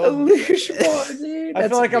bar, bro. Lushbar, dude. I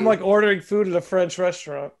feel like I'm like ordering food at a French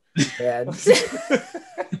restaurant.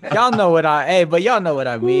 Y'all know what y'all know what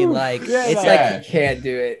I mean. Like, it's like I can't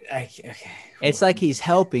do it. Okay. It's like he's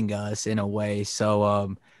helping us in a way. So,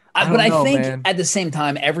 I think man. at the same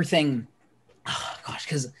time, everything. Oh, gosh,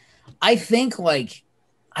 because I think like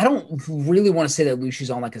I don't really want to say that Lucius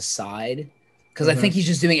on like a side because I think he's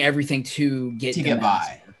just doing everything to get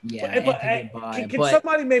by. Yeah, Can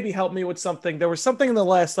somebody maybe help me with something? There was something in the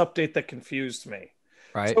last update that confused me.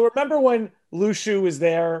 Right. So remember when Lushu is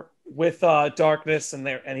there with Darkness and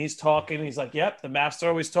he's talking. He's like, "Yep, the master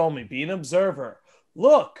always told me, be an observer.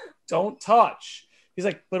 Look, don't touch." He's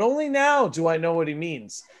like, "But only now do I know what he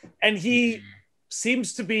means." And he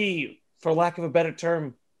seems to be, for lack of a better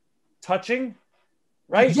term, touching,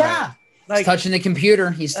 right? Yeah. Like, he's touching the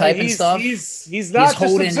computer. He's typing stuff. He's not just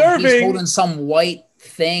observing. He's holding some white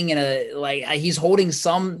thing he's holding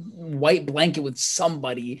some white blanket with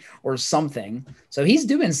somebody or something. So he's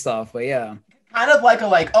doing stuff, but yeah. Kind of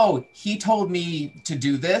like oh, he told me to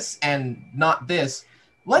do this and not this.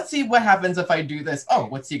 Let's see what happens if I do this. Oh,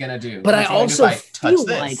 what's he gonna do? But I also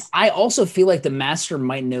feel like the master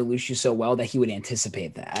might know Lucius so well that he would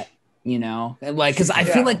anticipate that. You know, like, because I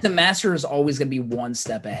feel like the master is always going to be one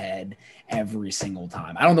step ahead every single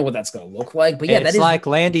time. I don't know what that's going to look like, but yeah, it's like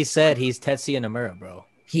Landy said, he's Tetsuya Nomura, bro.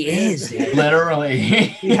 He is, dude. Literally.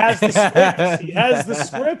 He has the script. He has the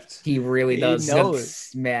script. He really does. He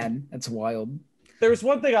knows. Man, that's wild. There's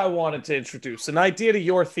one thing I wanted to introduce, an idea to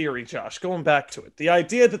your theory, Josh, going back to it. The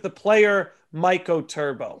idea that the player might go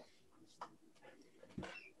turbo.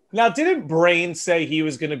 Now, didn't Brain say he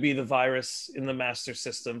was going to be the virus in the master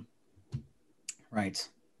system? Right.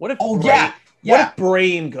 What if What if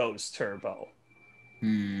Brain goes turbo?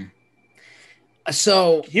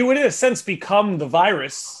 So he would in a sense become the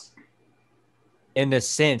virus. In a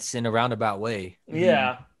sense, in a roundabout way.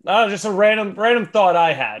 Yeah. Just a random thought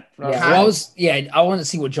I had. Yeah, I wanted to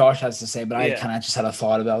see what Josh has to say, but I kind of just had a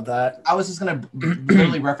thought about that. I was just gonna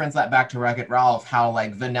literally reference that back to Wreck-It Ralph, how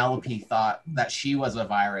like Vanellope thought that she was a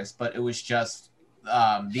virus, but it was just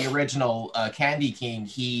the original Candy King.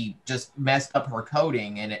 He just messed up her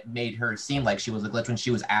coding, and it made her seem like she was a glitch when she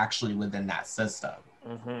was actually within that system.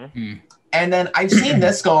 And then I've seen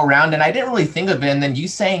this go around, and I didn't really think of it. And then you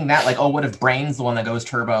saying that, like, oh, what if Brain's the one that goes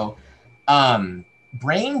turbo?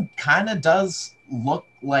 Brain kind of does look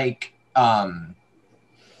like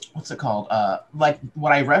what's it called? Like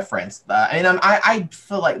what I referenced. I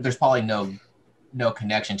feel like there's probably no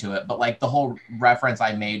connection to it, but like the whole reference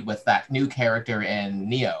I made with that new character in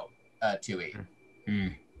Neo 2E.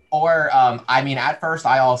 Or I mean, at first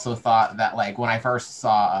I also thought that, like, when I first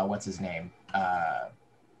saw what's his name?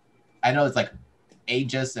 I know it's like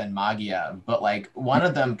Aegis and Magia, but like one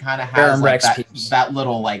of them kind of has like that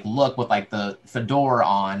little like look with like the fedora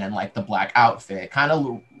on and like the black outfit, kind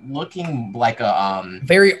of looking like a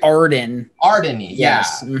very Arden-y,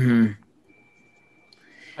 yes. Yeah.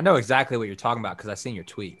 I know exactly what you're talking about because I seen your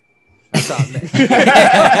tweet. Like,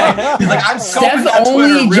 I'm Steph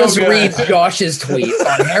only just reads Josh's tweets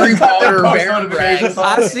on Harry Potter, Baron Rex.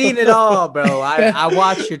 I've seen it all, bro. I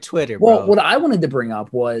watch your Twitter, bro. Well, what I wanted to bring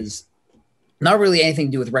up was not really anything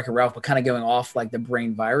to do with Wreck-It Ralph, but kind of going off like the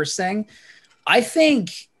Brain virus thing. I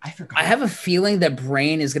have a feeling that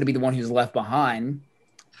Brain is going to be the one who's left behind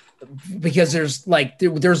because there's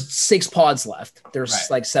 6 pods left.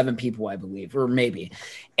 There's like 7 people, I believe, or maybe.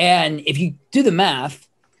 And if you do the math,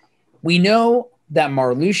 we know that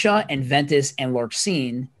Marluxia and Ventus and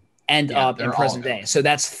Larxene end up in present day. So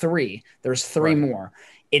that's 3. There's 3 more.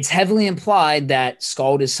 It's heavily implied that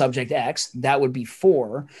Skald is subject X. That would be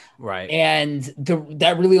 4. Right. And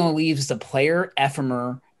that really only leaves the player,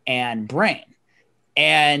 Ephemer, and Brain.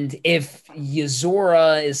 And if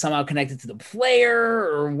Yozora is somehow connected to the player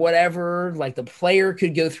or whatever, like the player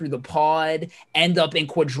could go through the pod, end up in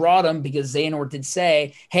Quadratum, because Xehanort did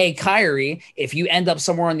say, hey, Kyrie, if you end up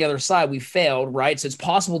somewhere on the other side, we failed, right? So it's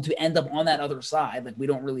possible to end up on that other side. Like, we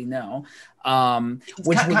don't really know.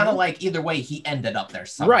 Which kind of like either way, he ended up there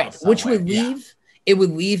somehow. Right. Which would leave, it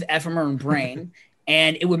would leave Ephemer and Brain.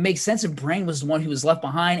 And it would make sense if Brain was the one who was left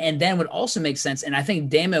behind, and then would also make sense, and I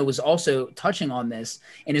think Damo was also touching on this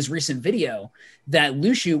in his recent video, that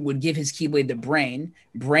Luxu would give his Keyblade to Brain.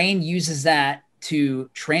 Brain uses that to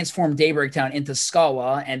transform Daybreak Town into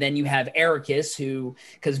Scala, and then you have Ericus, who,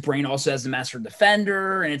 because Brain also has the Master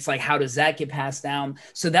Defender, and it's like, how does that get passed down?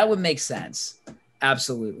 So that would make sense.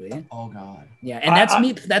 Absolutely. Oh God. Yeah, and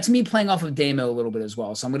that's me playing off of Damo a little bit as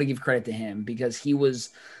well. So I'm going to give credit to him because he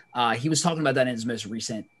was talking about that in his most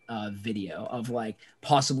recent video of like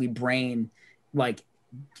possibly Brain like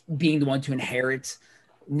being the one to inherit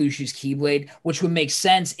Luxu's Keyblade, which would make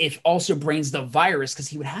sense if also Brain's the virus, because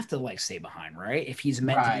he would have to like stay behind, right? If he's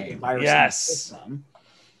meant to be the virus in the system.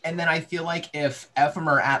 And then I feel like if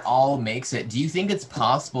Ephemer at all makes it, do you think it's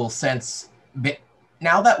possible, since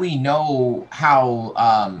now that we know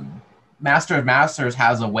how Master of Masters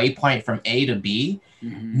has a waypoint from A to B,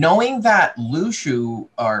 knowing that Luxu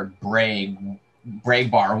or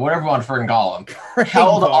Braigbar, whatever you want to freaking call him,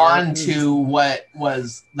 held on to what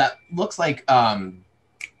was that looks like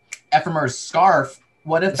Ephemer's scarf.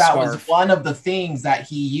 What if that was one of the things that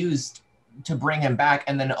he used to bring him back,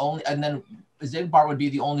 and then Zigbar would be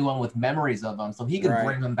the only one with memories of him, so he could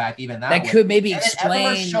bring him back even that way. Could maybe and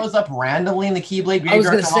explain. Ephemer shows up randomly in the Keyblade graveyard. I was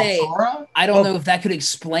going to say, Sora? I don't know if that could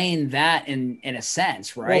explain that in a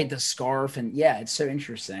sense, right? The scarf, and it's so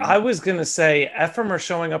interesting. I was going to say, Ephemer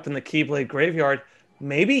showing up in the Keyblade graveyard,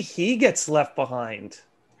 maybe he gets left behind.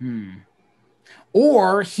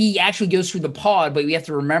 Or he actually goes through the pod, but we have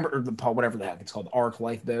to remember, or the pod, whatever the heck it's called, Arc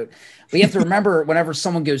Lifeboat. But you have to remember, whenever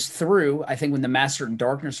someone goes through, I think when the Master and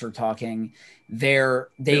Darkness are talking, they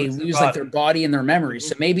lose like their body and their memories.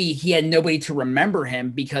 So maybe he had nobody to remember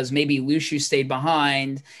him because maybe Luxu stayed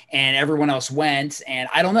behind and everyone else went. And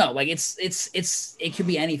I don't know, like it could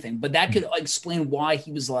be anything, but that could explain why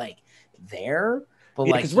he was like there. But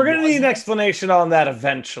because we're going to need an explanation on that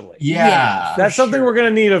eventually. Yeah. That's something we're going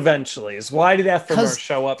to need eventually, is why did Ephemer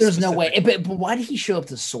show up? There's no way. But why did he show up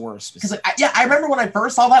to Sora specifically? Because I remember when I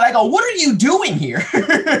first saw that, I go, what are you doing here?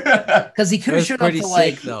 Because he could have showed up to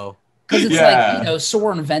like, though. Because it's like,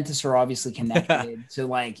 Sora and Ventus are obviously connected to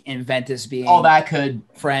like, and Ventus being that could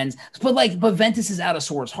friends. But Ventus is out of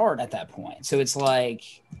Sora's heart at that point. So it's like,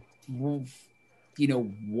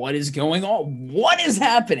 what is going on? What is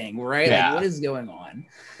happening, right? Yeah. Like, what is going on?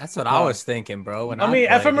 That's what I was thinking, bro.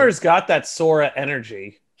 Ephemer's got that Sora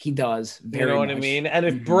energy. He does. You know what I mean? And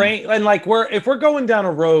if Brain, and like if we're going down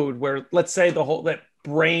a road where, let's say that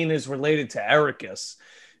Brain is related to Ericus.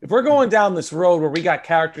 If we're going down this road where we got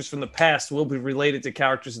characters from the past will be related to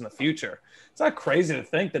characters in the future, it's not crazy to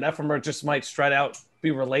think that Ephemer just might straight out be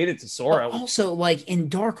related to Sora. But also, like in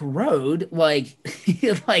Dark Road, like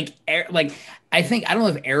I think I don't know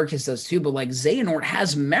if Ericus does too, but like Xehanort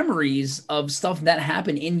has memories of stuff that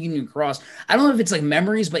happened in Union Cross. I don't know if it's like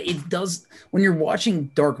memories, but it does when you're watching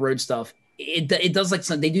Dark Road stuff. It does like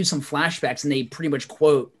they do some flashbacks and they pretty much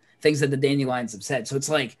quote things that the Dandelions have said. So it's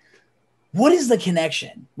like, what is the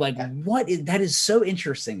connection? Like, that is so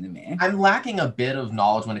interesting to me. I'm lacking a bit of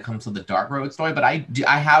knowledge when it comes to the Dark Road story, but I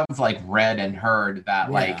have like read and heard that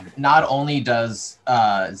like not only does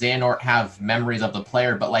Xehanort have memories of the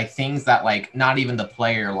player, but like things that like not even the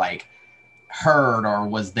player like heard or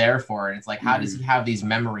was there for. And it's like, how does he have these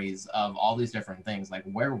memories of all these different things? Like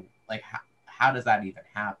where, like how does that even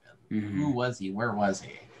happen? Who was he? Where was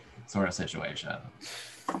he? Sort of situation.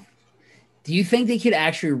 Do you think they could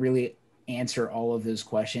actually really answer all of those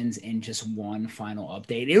questions in just one final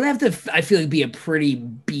update? It would have to, I feel like, be a pretty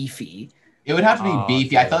beefy. It would have to be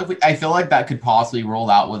beefy. Okay. I feel like that could possibly roll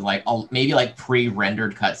out with like maybe like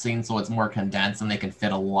pre-rendered cutscenes, so it's more condensed and they can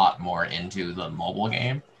fit a lot more into the mobile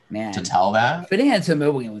game. Man, to tell that fitting it into a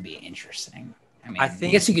mobile game would be interesting. I mean, I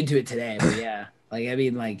guess you could do it today, but yeah, like I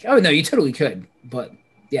mean, like oh no, you totally could, but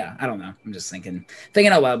yeah, I don't know. I'm just thinking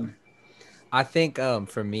out loud. I think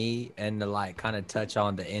for me, and to like kind of touch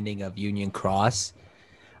on the ending of Union Cross,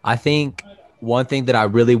 I think one thing that I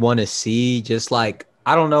really want to see, just like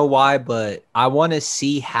I don't know why, but I want to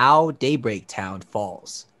see how Daybreak Town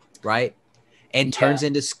falls, right? And turns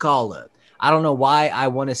into Scala. I don't know why I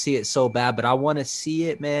want to see it so bad, but I want to see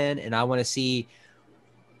it, man, and I want to see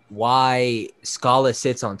why Scala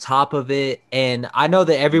sits on top of it. And I know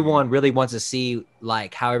that everyone really wants to see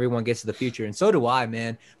like how everyone gets to the future, and so do I,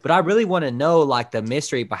 man. But I really want to know like the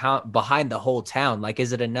mystery behind the whole town. Like,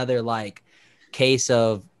 is it another like case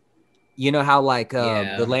of, you know, how like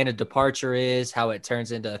the Land of Departure is, how it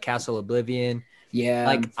turns into Castle Oblivion? Yeah,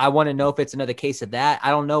 like I want to know if it's another case of that. I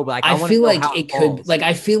don't know, but like, I feel like it could. Like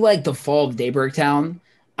I feel like the fall of Daybreak Town.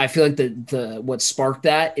 I feel like the what sparked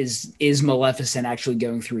that is Maleficent actually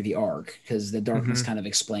going through the arc, because the darkness kind of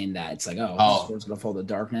explained that. It's like, this sword's gonna fall to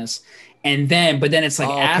darkness, and then it's like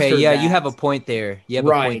after that, you have a point there. You have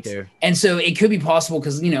a point there, and so it could be possible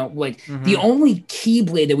because like the only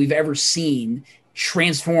Keyblade that we've ever seen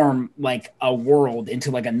transform like a world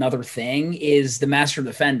into like another thing is the Master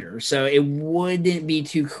Defender. So it wouldn't be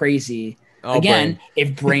too crazy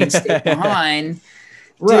if Brain stayed behind.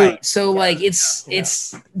 Right. Dude, so like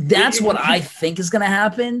that's what I think is gonna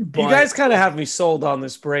happen. But you guys kind of have me sold on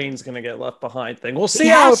this Brain's gonna get left behind thing. We'll see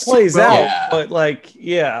how it plays out. But like,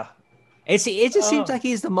 it just seems like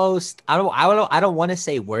he's the most. I don't want to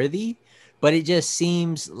say worthy, but it just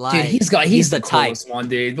seems like he's the type one,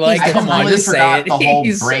 dude. Like, come on, just say it. The whole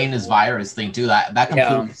Brain is virus thing too. That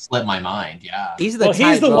completely slipped my mind. Yeah, he's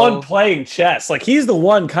the one playing chess. Like he's the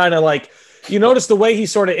one kind of like. You notice the way he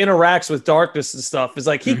sort of interacts with Darkness and stuff is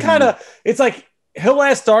like he kind of, it's like he'll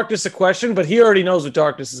ask Darkness a question, but he already knows what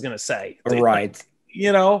Darkness is going to say. Right. Like,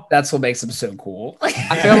 you know? That's what makes him so cool. I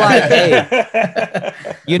feel like, hey,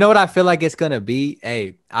 you know what I feel like it's going to be?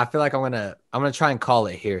 Hey, I feel like I'm going to try and call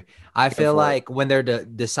it here. I feel like when they're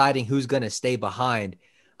deciding who's going to stay behind,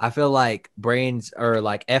 I feel like Brains or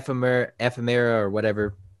like Ephemera or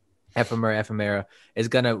whatever, Ephemera is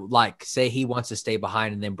gonna like say he wants to stay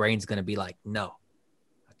behind, and then Brain's gonna be like, no,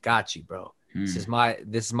 I got you, bro. This is my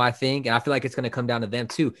thing, and I feel like it's gonna come down to them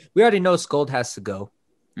too. We already know Scold has to go.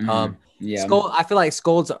 Scold, I feel like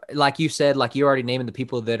Scold's, like you said, like you already naming the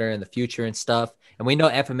people that are in the future and stuff, and we know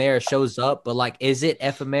Ephemera shows up, but like, is it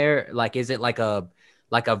Ephemera? Like, is it like a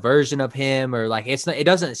version of him, or like it's not? It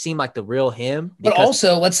doesn't seem like the real him. But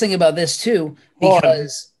also, let's think about this too,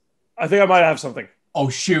 because I think I might have something. Oh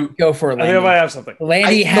shoot! Go for it, Landy. I think I might have something.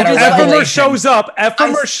 Landy had a Ephemer shows up.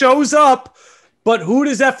 Ephemer shows up, but who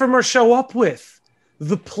does Ephemer show up with?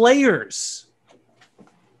 The players.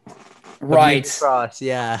 Right. Cross,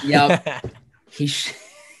 yeah. Yep.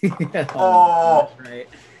 Right.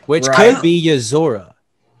 Which could be Yazora.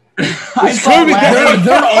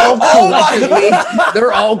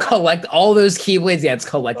 They're all all those Keyblades. Yeah, it's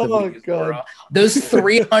collectively. Oh god, those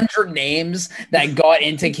 300 names that got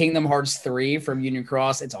into Kingdom Hearts 3 from Union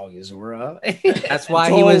Cross, it's all Yazora. That's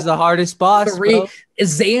why he was the hardest boss.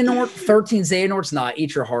 Is Xehanort 13? Xehanort's not.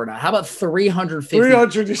 Eat your heart out. How about 350?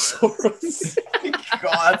 300 Yazoras.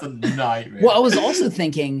 God, that's a nightmare. Well, I was also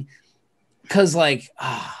thinking, because like,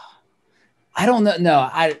 I don't know. No,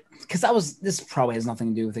 because this probably has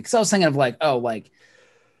nothing to do with it. Because I was thinking of like, like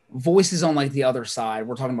voices on like the other side.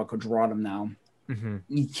 We're talking about Quadratum now.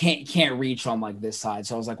 you can't reach on like this side.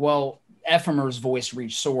 So I was like, well, Ephemer's voice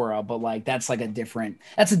reached Sora, but like that's a different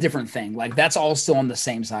thing. Like that's all still on the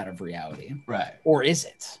same side of reality. Right. Or is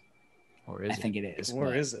it? Or is I think it is.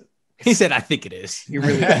 Or is it? He said, I think it is. You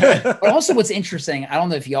really but also what's interesting, I don't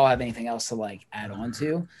know if y'all have anything else to like add on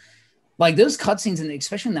to. Like those cutscenes, and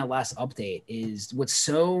especially in that last update, is what's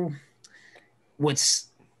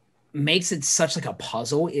makes it such like a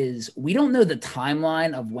puzzle is we don't know the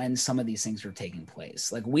timeline of when some of these things are taking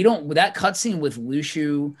place. Like we don't, that cutscene with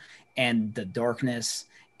Lushu and the darkness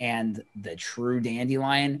and the true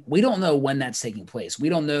dandelion, we don't know when that's taking place. We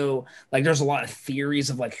don't know, like there's a lot of theories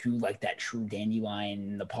of like who like that true dandelion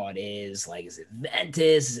in the pod is. Like, is it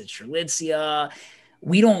Ventus? Is it Strelitzia?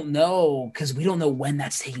 We don't know because we don't know when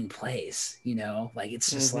that's taking place, you know? Like it's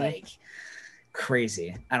just like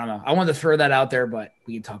crazy. I don't know. I wanted to throw that out there, but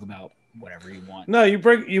we can talk about whatever you want. No, you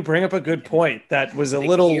bring up a good point. That was a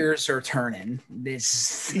little gears are turning.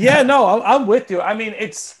 This Yeah, no, I'm with you. I mean,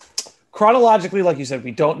 it's chronologically, like you said,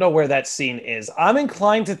 we don't know where that scene is. I'm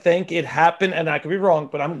inclined to think it happened, and I could be wrong,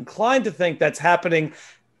 but I'm inclined to think that's happening.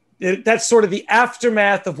 That's sort of the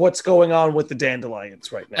aftermath of what's going on with the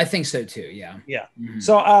dandelions right now. I think so too. Yeah. Yeah.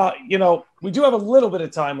 So, we do have a little bit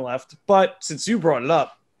of time left, but since you brought it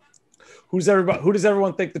up, who does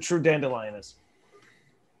everyone think the true dandelion is?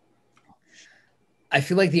 I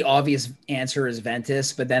feel like the obvious answer is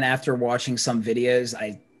Ventus, but then after watching some videos,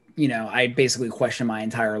 I basically question my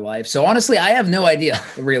entire life. So honestly, I have no idea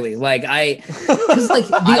really. Because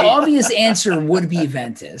the obvious answer would be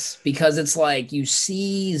Ventus, because it's like you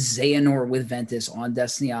see Xehanort with Ventus on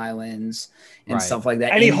Destiny Islands and stuff like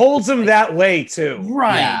that. And he holds him that way too.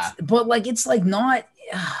 Right. Yeah. But like, it's like not,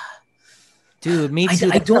 Dude, me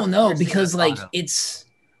too. I don't know, because like it's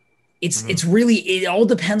really, it all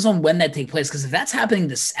depends on when that takes place. Because if that's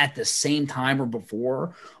happening at the same time or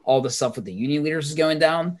before all the stuff with the union leaders is going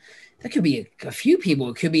down, that could be a few people.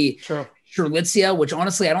 It could be Strelitzia, which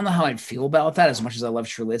honestly, I don't know how I'd feel about that. As much as I love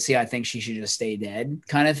Strelitzia, I think she should just stay dead,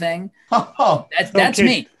 kind of thing. That's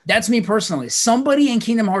me. That's me personally. Somebody in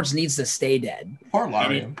Kingdom Hearts needs to stay dead. Poor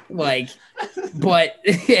Larian. But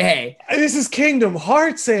hey, this is Kingdom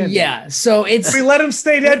Hearts, Andy. Yeah, so it's we let him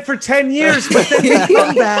stay dead for 10 years, but then they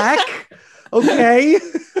come back. Okay.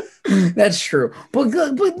 That's true. But we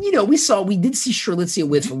did see Strelitzia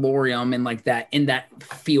with Lorium and like that in that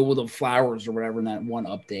field of flowers or whatever in that one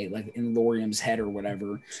update, like in Lorium's head or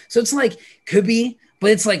whatever. So it's like, could be, but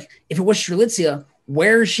it's like, if it was Strelitzia,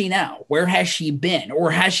 where is she now? Where has she been?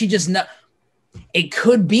 Or has she just not? It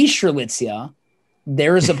could be Strelitzia.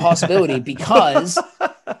 There is a possibility because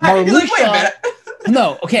Marluxia.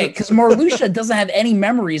 No, okay, because Marluxia doesn't have any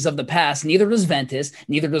memories of the past. Neither does Ventus.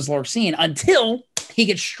 Neither does Larxene until he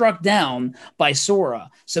gets struck down by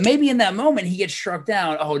Sora. So maybe in that moment he gets struck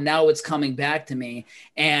down. Oh, now it's coming back to me,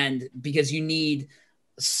 and because you need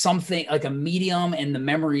something like a medium and the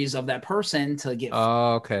memories of that person to get.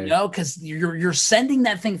 Oh, okay. Because you're sending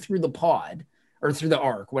that thing through the pod or through the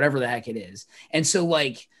arc, whatever the heck it is, and so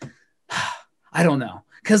like. I don't know.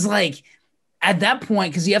 Because, like, at that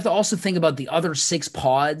point, because you have to also think about the other 6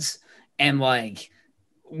 pods, and, like,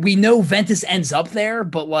 we know Ventus ends up there,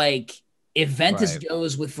 but, like, if Ventus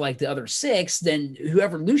goes with, like, the other 6, then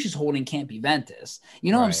whoever Lucius holding can't be Ventus.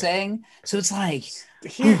 You know what I'm saying? So it's like...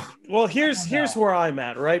 Here's where I'm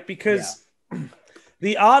at, right? Because... Yeah.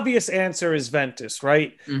 The obvious answer is Ventus,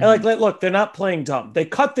 right? And look, they're not playing dumb. They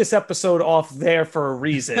cut this episode off there for a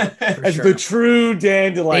reason. As the true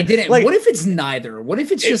dandelion. They didn't. What if it's neither? What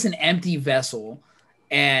if it's just an empty vessel?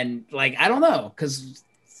 And like, I don't know. Because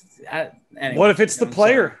anyway, what if it's the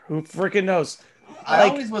player? Who freaking knows? I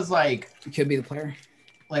always was like, it could be the player.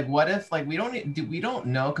 Like, what if we don't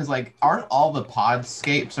know? Because like, aren't all the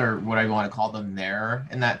podscapes or whatever you want to call them there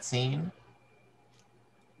in that scene?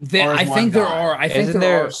 I think there are. Isn't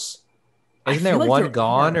there one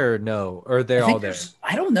gone or no? Or they're all there?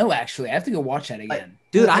 I don't know, actually. I have to go watch that again.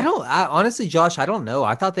 Dude, I honestly, Josh, I don't know.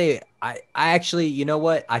 I thought I actually, you know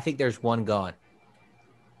what? I think there's one gone.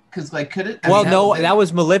 Because like, could it? That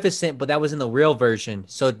was Maleficent, but that was in the real version.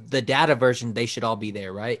 So the data version, they should all be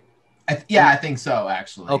there, right? I think so,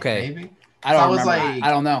 actually. Okay. Maybe. I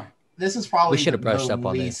don't know. This is probably we should have brushed up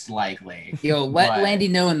on least likely. Let Landy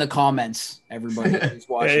know in the comments, everybody who's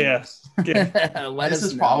watching. This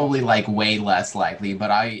is probably like way less likely, but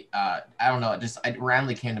I don't know. It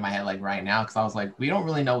randomly came to my head like right now because I was like, we don't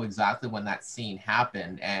really know exactly when that scene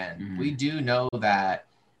happened, and we do know that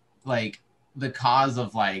like the cause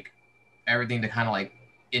of like everything to kind of like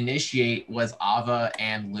initiate was Ava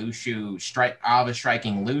and Lushu Ava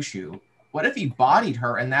striking Lushu. What if he bodied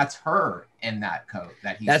her and that's her in that coat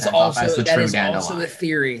that he That's sent off as also the true also dandelion. a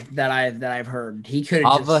theory that I've heard. He could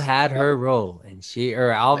have Alva had her role, and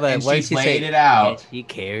Alva And what she did she played say? it out. And she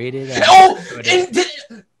carried it out.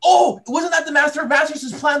 Wasn't that the Master of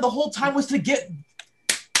Masters' plan the whole time was to get?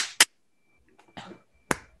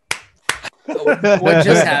 What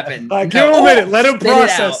just happened? Give him a minute. Let him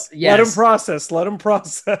process. Yes. Let him process. Let him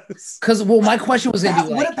process. Because my question was going to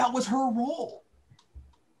be What if that was her role?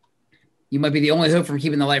 You might be the only hope from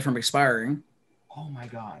keeping the light from expiring. Oh my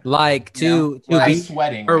god! Like I'm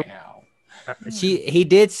sweating right now. He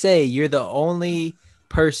did say you're the only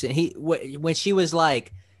person. When she was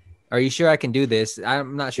like, "Are you sure I can do this?"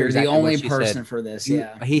 I'm not sure. You're exactly the only what she person said. for this.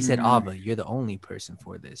 He said, "Alva, you're the only person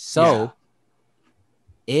for this." So.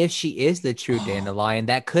 If she is the true dandelion,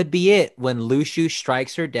 that could be it. When Lushu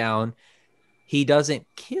strikes her down, he doesn't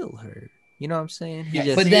kill her. You know what I'm saying? He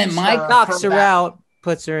just but then knocks her out,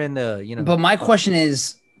 puts her in the, But my question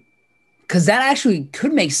is, because that actually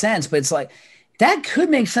could make sense, but it's like, that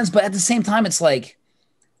could make sense, but at the same time, it's like,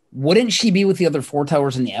 wouldn't she be with the other four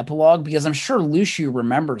towers in the epilogue? Because I'm sure Lushu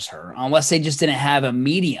remembers her, unless they just didn't have a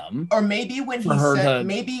medium. Or maybe when he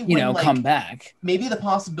come back. Maybe the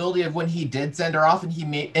possibility of when he did send her off,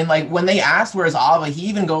 and like when they asked where's Ava,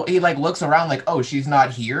 he looks around like, oh, she's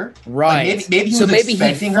not here. Right. Like maybe he was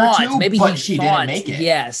expecting her to, but she didn't make it.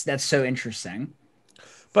 Yes, that's so interesting.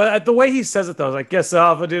 But the way he says it, though, I guess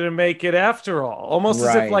Alva didn't make it after all. Almost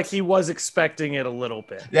as if like he was expecting it a little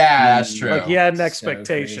bit. Yeah, that's true. Like he had an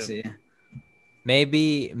expectation. So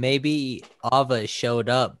maybe Alva showed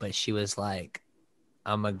up, but she was like,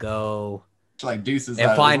 "I'm gonna go." Like deuces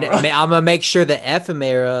and find it. I'm gonna make sure the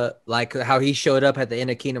ephemera, like how he showed up at the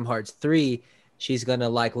end of Kingdom Hearts 3. She's gonna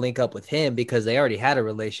like link up with him because they already had a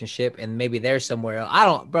relationship, and maybe they're somewhere else. I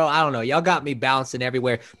don't know. Y'all got me bouncing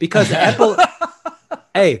everywhere because the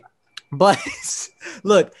Hey, but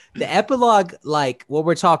look, the epilogue, like what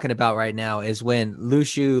we're talking about right now, is when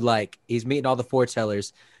Lushu, like, he's meeting all the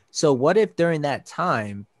foretellers. So what if during that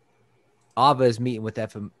time, Ava is meeting with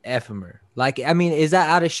Ephemer? Like, I mean, is that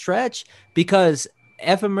out of stretch? Because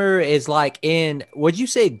Ephemer is like in, would you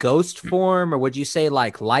say ghost form or would you say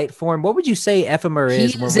like light form? What would you say Ephemer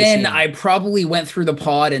is? He's in, I probably went through the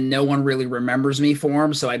pod and no one really remembers me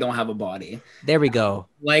form, so I don't have a body. There we go.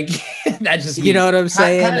 Like, that just, you know what I'm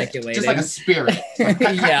saying? Just like a spirit.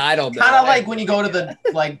 Yeah, I don't know. Kind of like when you go to the,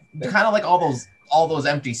 like, kind of like all those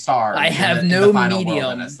empty stars. I have no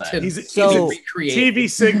medium to recreate. TV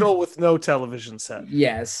signal with no television set.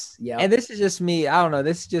 Yes. Yeah. And this is just me. I don't know.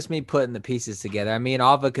 This is just me putting the pieces together. I mean,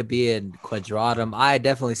 Ava could be in Quadratum. I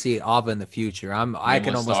definitely see Ava in the future. I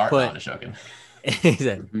can almost put.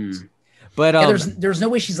 But there's no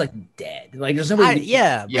way she's like dead. Like there's no way.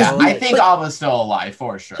 I think Ava's still alive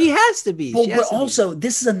for sure. She has to be. But also,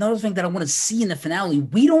 this is another thing that I want to see in the finale.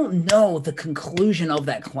 We don't know the conclusion of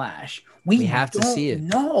that clash. We have to see it.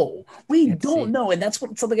 No, we don't know, and that's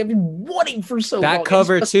something I've been wanting for so long. That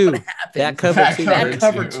cover too. That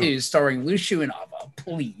cover two, starring Lushu and Ava.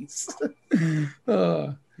 Please.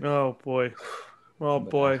 Oh boy. Well,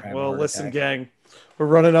 boy. Well, listen, gang. We're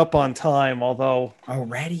running up on time, although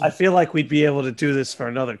already I feel like we'd be able to do this for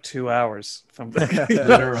another 2 hours.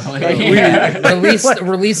 Literally.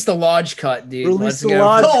 Release the lodge cut, dude. Release the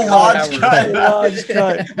lodge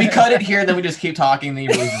cut. We cut it here, then we just keep talking. Then you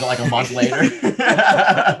release it like a month later.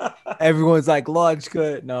 Everyone's like lodge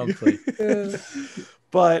cut. No, I'm playing.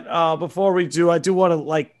 But before we do, I do want to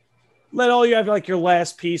let all you have like your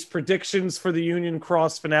last piece, predictions for the Union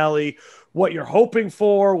Cross finale, what you're hoping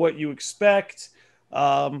for, what you expect.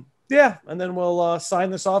 And then we'll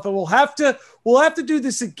sign this off, and we'll have to do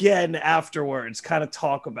this again afterwards, kind of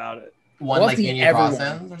talk about it. Union Cross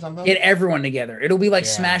ends or something. Get everyone together. It'll be like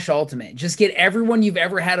Smash Ultimate. Just get everyone you've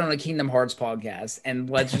ever had on a Kingdom Hearts podcast, and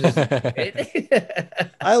let's just.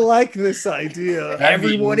 I like this idea.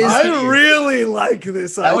 Everyone is. I really like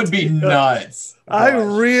this idea. That would be nuts. I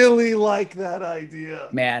really like that idea,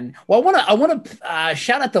 man. Well, I want to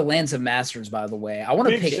shout out the Lands of Masters, by the way. I want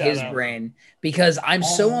to pick his brain because I'm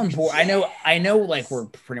so on board. I know, like we're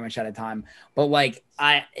pretty much out of time, but like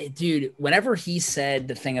dude, whenever he said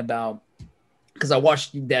the thing about, because I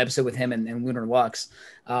watched the episode with him and Lunar Lux,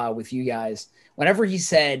 with you guys. Whenever he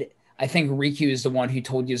said, I think Riku is the one who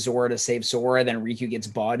told you Zora to save Sora, then Riku gets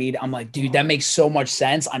bodied. I'm like, dude, that makes so much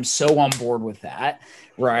sense. I'm so on board with that.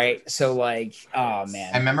 Right. So like, oh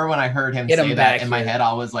man. I remember when I heard him say that in my head,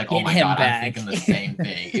 I was like, oh my God, I'm thinking the same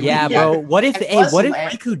thing. Bro. What if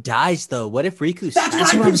Riku dies though? What if Riku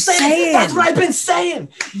That's what I'm saying. That's what I've been saying.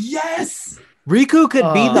 Yes. Riku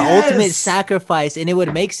could be the ultimate sacrifice, and it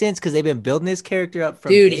would make sense because they've been building this character up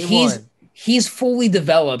from day one. he's fully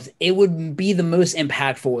developed. It would be the most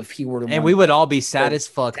impactful if he were to. And we would all be sad as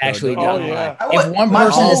fuck. Actually, Oh, yeah. If one My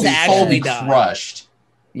person is whole to soul actually be die, crushed.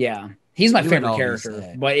 yeah, he's my We would favorite all be character.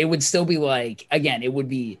 sad. But it would still be like, again, it would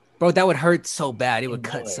be. Bro, that would hurt so bad. It would It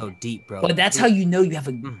cut would. so deep, bro. But that's how you know you have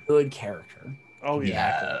a good character. Oh,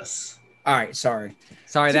 yeah. Yes. All right, sorry.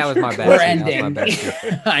 Sorry, that was my bad. We're That was my ending.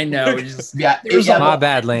 bad. I know. Just, Yeah, there's yeah, a- My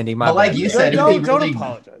bad, Landy. My But like bad. you said, it would be Don't really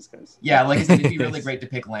apologize, guys. Yeah, like I said, it'd be really great to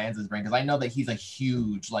pick Lance's brain because I know that he's a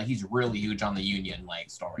huge, like he's really huge on the Union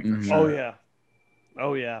like story for sure. Oh yeah,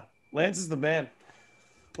 oh yeah. Lance is the man.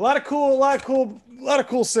 A lot of cool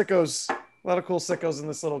sickos. A lot of cool sickos in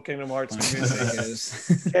this little Kingdom Hearts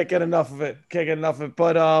community. Can't get enough of it.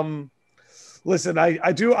 But listen,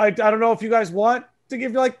 I don't know if you guys want to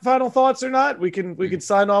give like final thoughts or not. We can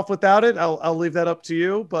sign off without it. I'll leave that up to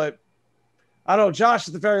you. But I don't know, Josh.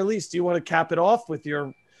 At the very least, do you want to cap it off with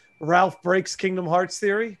your Ralph breaks Kingdom Hearts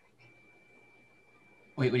theory?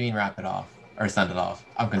 Wait, what do you mean wrap it off or send it off?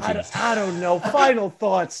 I'm confused. I don't know. Final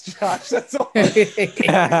thoughts, Josh. That's all.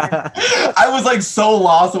 I was like so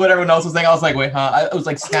lost with what everyone else was saying. I was like, wait, huh? I was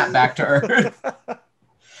like snap back to earth.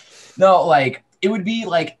 No, like it would be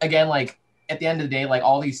like again, like at the end of the day, like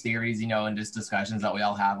all these theories, and just discussions that we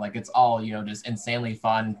all have, like it's all, just insanely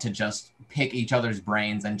fun to just pick each other's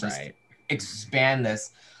brains and just expand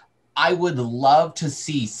this. I would love to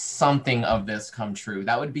see something of this come true.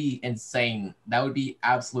 That would be insane. That would be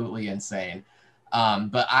absolutely insane.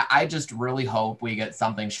 But I just really hope we get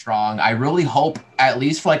something strong. I really hope, at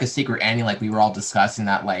least for like a secret ending, like we were all discussing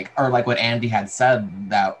that, like, or like what Andy had said,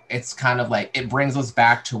 that it's kind of like, it brings us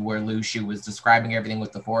back to where Lucio was describing everything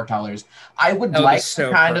with the foretellers. I would like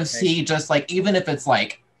to kind of see just like, even if it's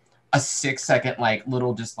like a 6-second, like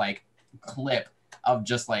little just like clip of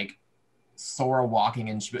just like Sora walking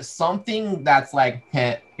in, something that's like,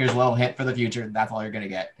 here's a little hint for the future. That's all you're going to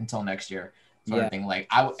get until next year. Sort of thing. Like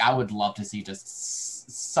I would love to see just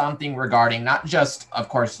something regarding not just, of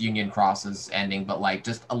course, Union Cross's ending, but like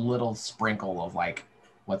just a little sprinkle of like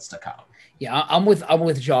what's to come. Yeah, I'm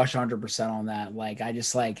with Josh 100% on that. Like, I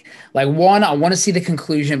just like one, I want to see the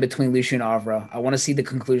conclusion between Lucio and Avra. I want to see the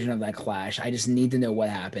conclusion of that clash. I just need to know what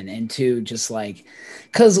happened. And two, just like,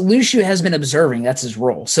 because Lucio has been observing, that's his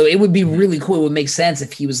role. So it would be really cool. It would make sense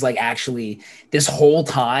if he was like actually this whole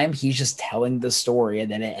time he's just telling the story, and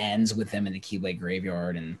then it ends with him in the Keyblade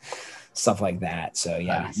graveyard and stuff like that. So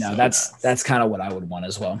yeah, that's kind of what I would want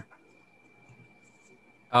as well.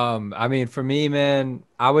 I mean, for me, man,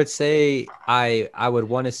 I would say I would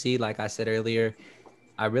want to see, like I said earlier,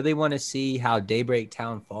 I really want to see how Daybreak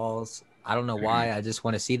Town falls. I don't know why. I just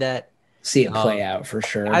want to see that. See it play out for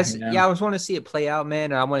sure. I just want to see it play out,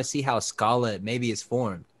 man. And I want to see how Scala maybe is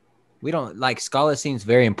formed. We don't like Scala seems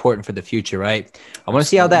very important for the future, right? I want to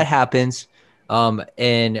see how that happens.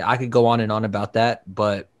 And I could go on and on about that,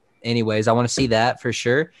 but anyways, I want to see that for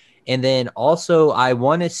sure. And then also I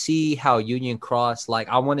want to see how Union Cross, like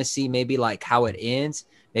I want to see maybe like how it ends,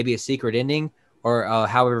 maybe a secret ending or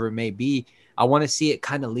however it may be. I want to see it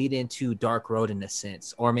kind of lead into Dark Road in a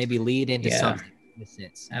sense, or maybe lead into something in a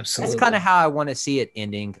sense. Absolutely. That's kind of how I want to see it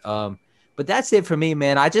ending. But that's it for me,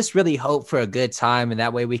 man. I just really hope for a good time, and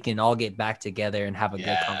that way we can all get back together and have a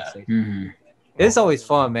good conversation. Mm-hmm. It's always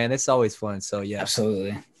fun, man. It's always fun. So yeah.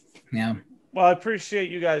 Absolutely. Yeah. Well, I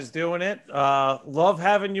appreciate you guys doing it. Love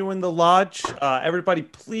having you in the lodge. Everybody,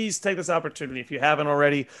 please take this opportunity. If you haven't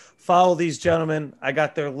already, follow these gentlemen. I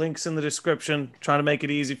got their links in the description, trying to make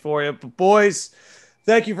it easy for you. But boys,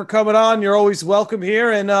 thank you for coming on. You're always welcome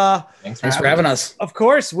here. And thanks for having us. Of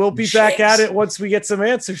course, we'll be back at it once we get some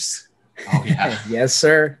answers. Oh, yeah. Yes,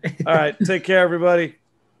 sir. All right. Take care, everybody.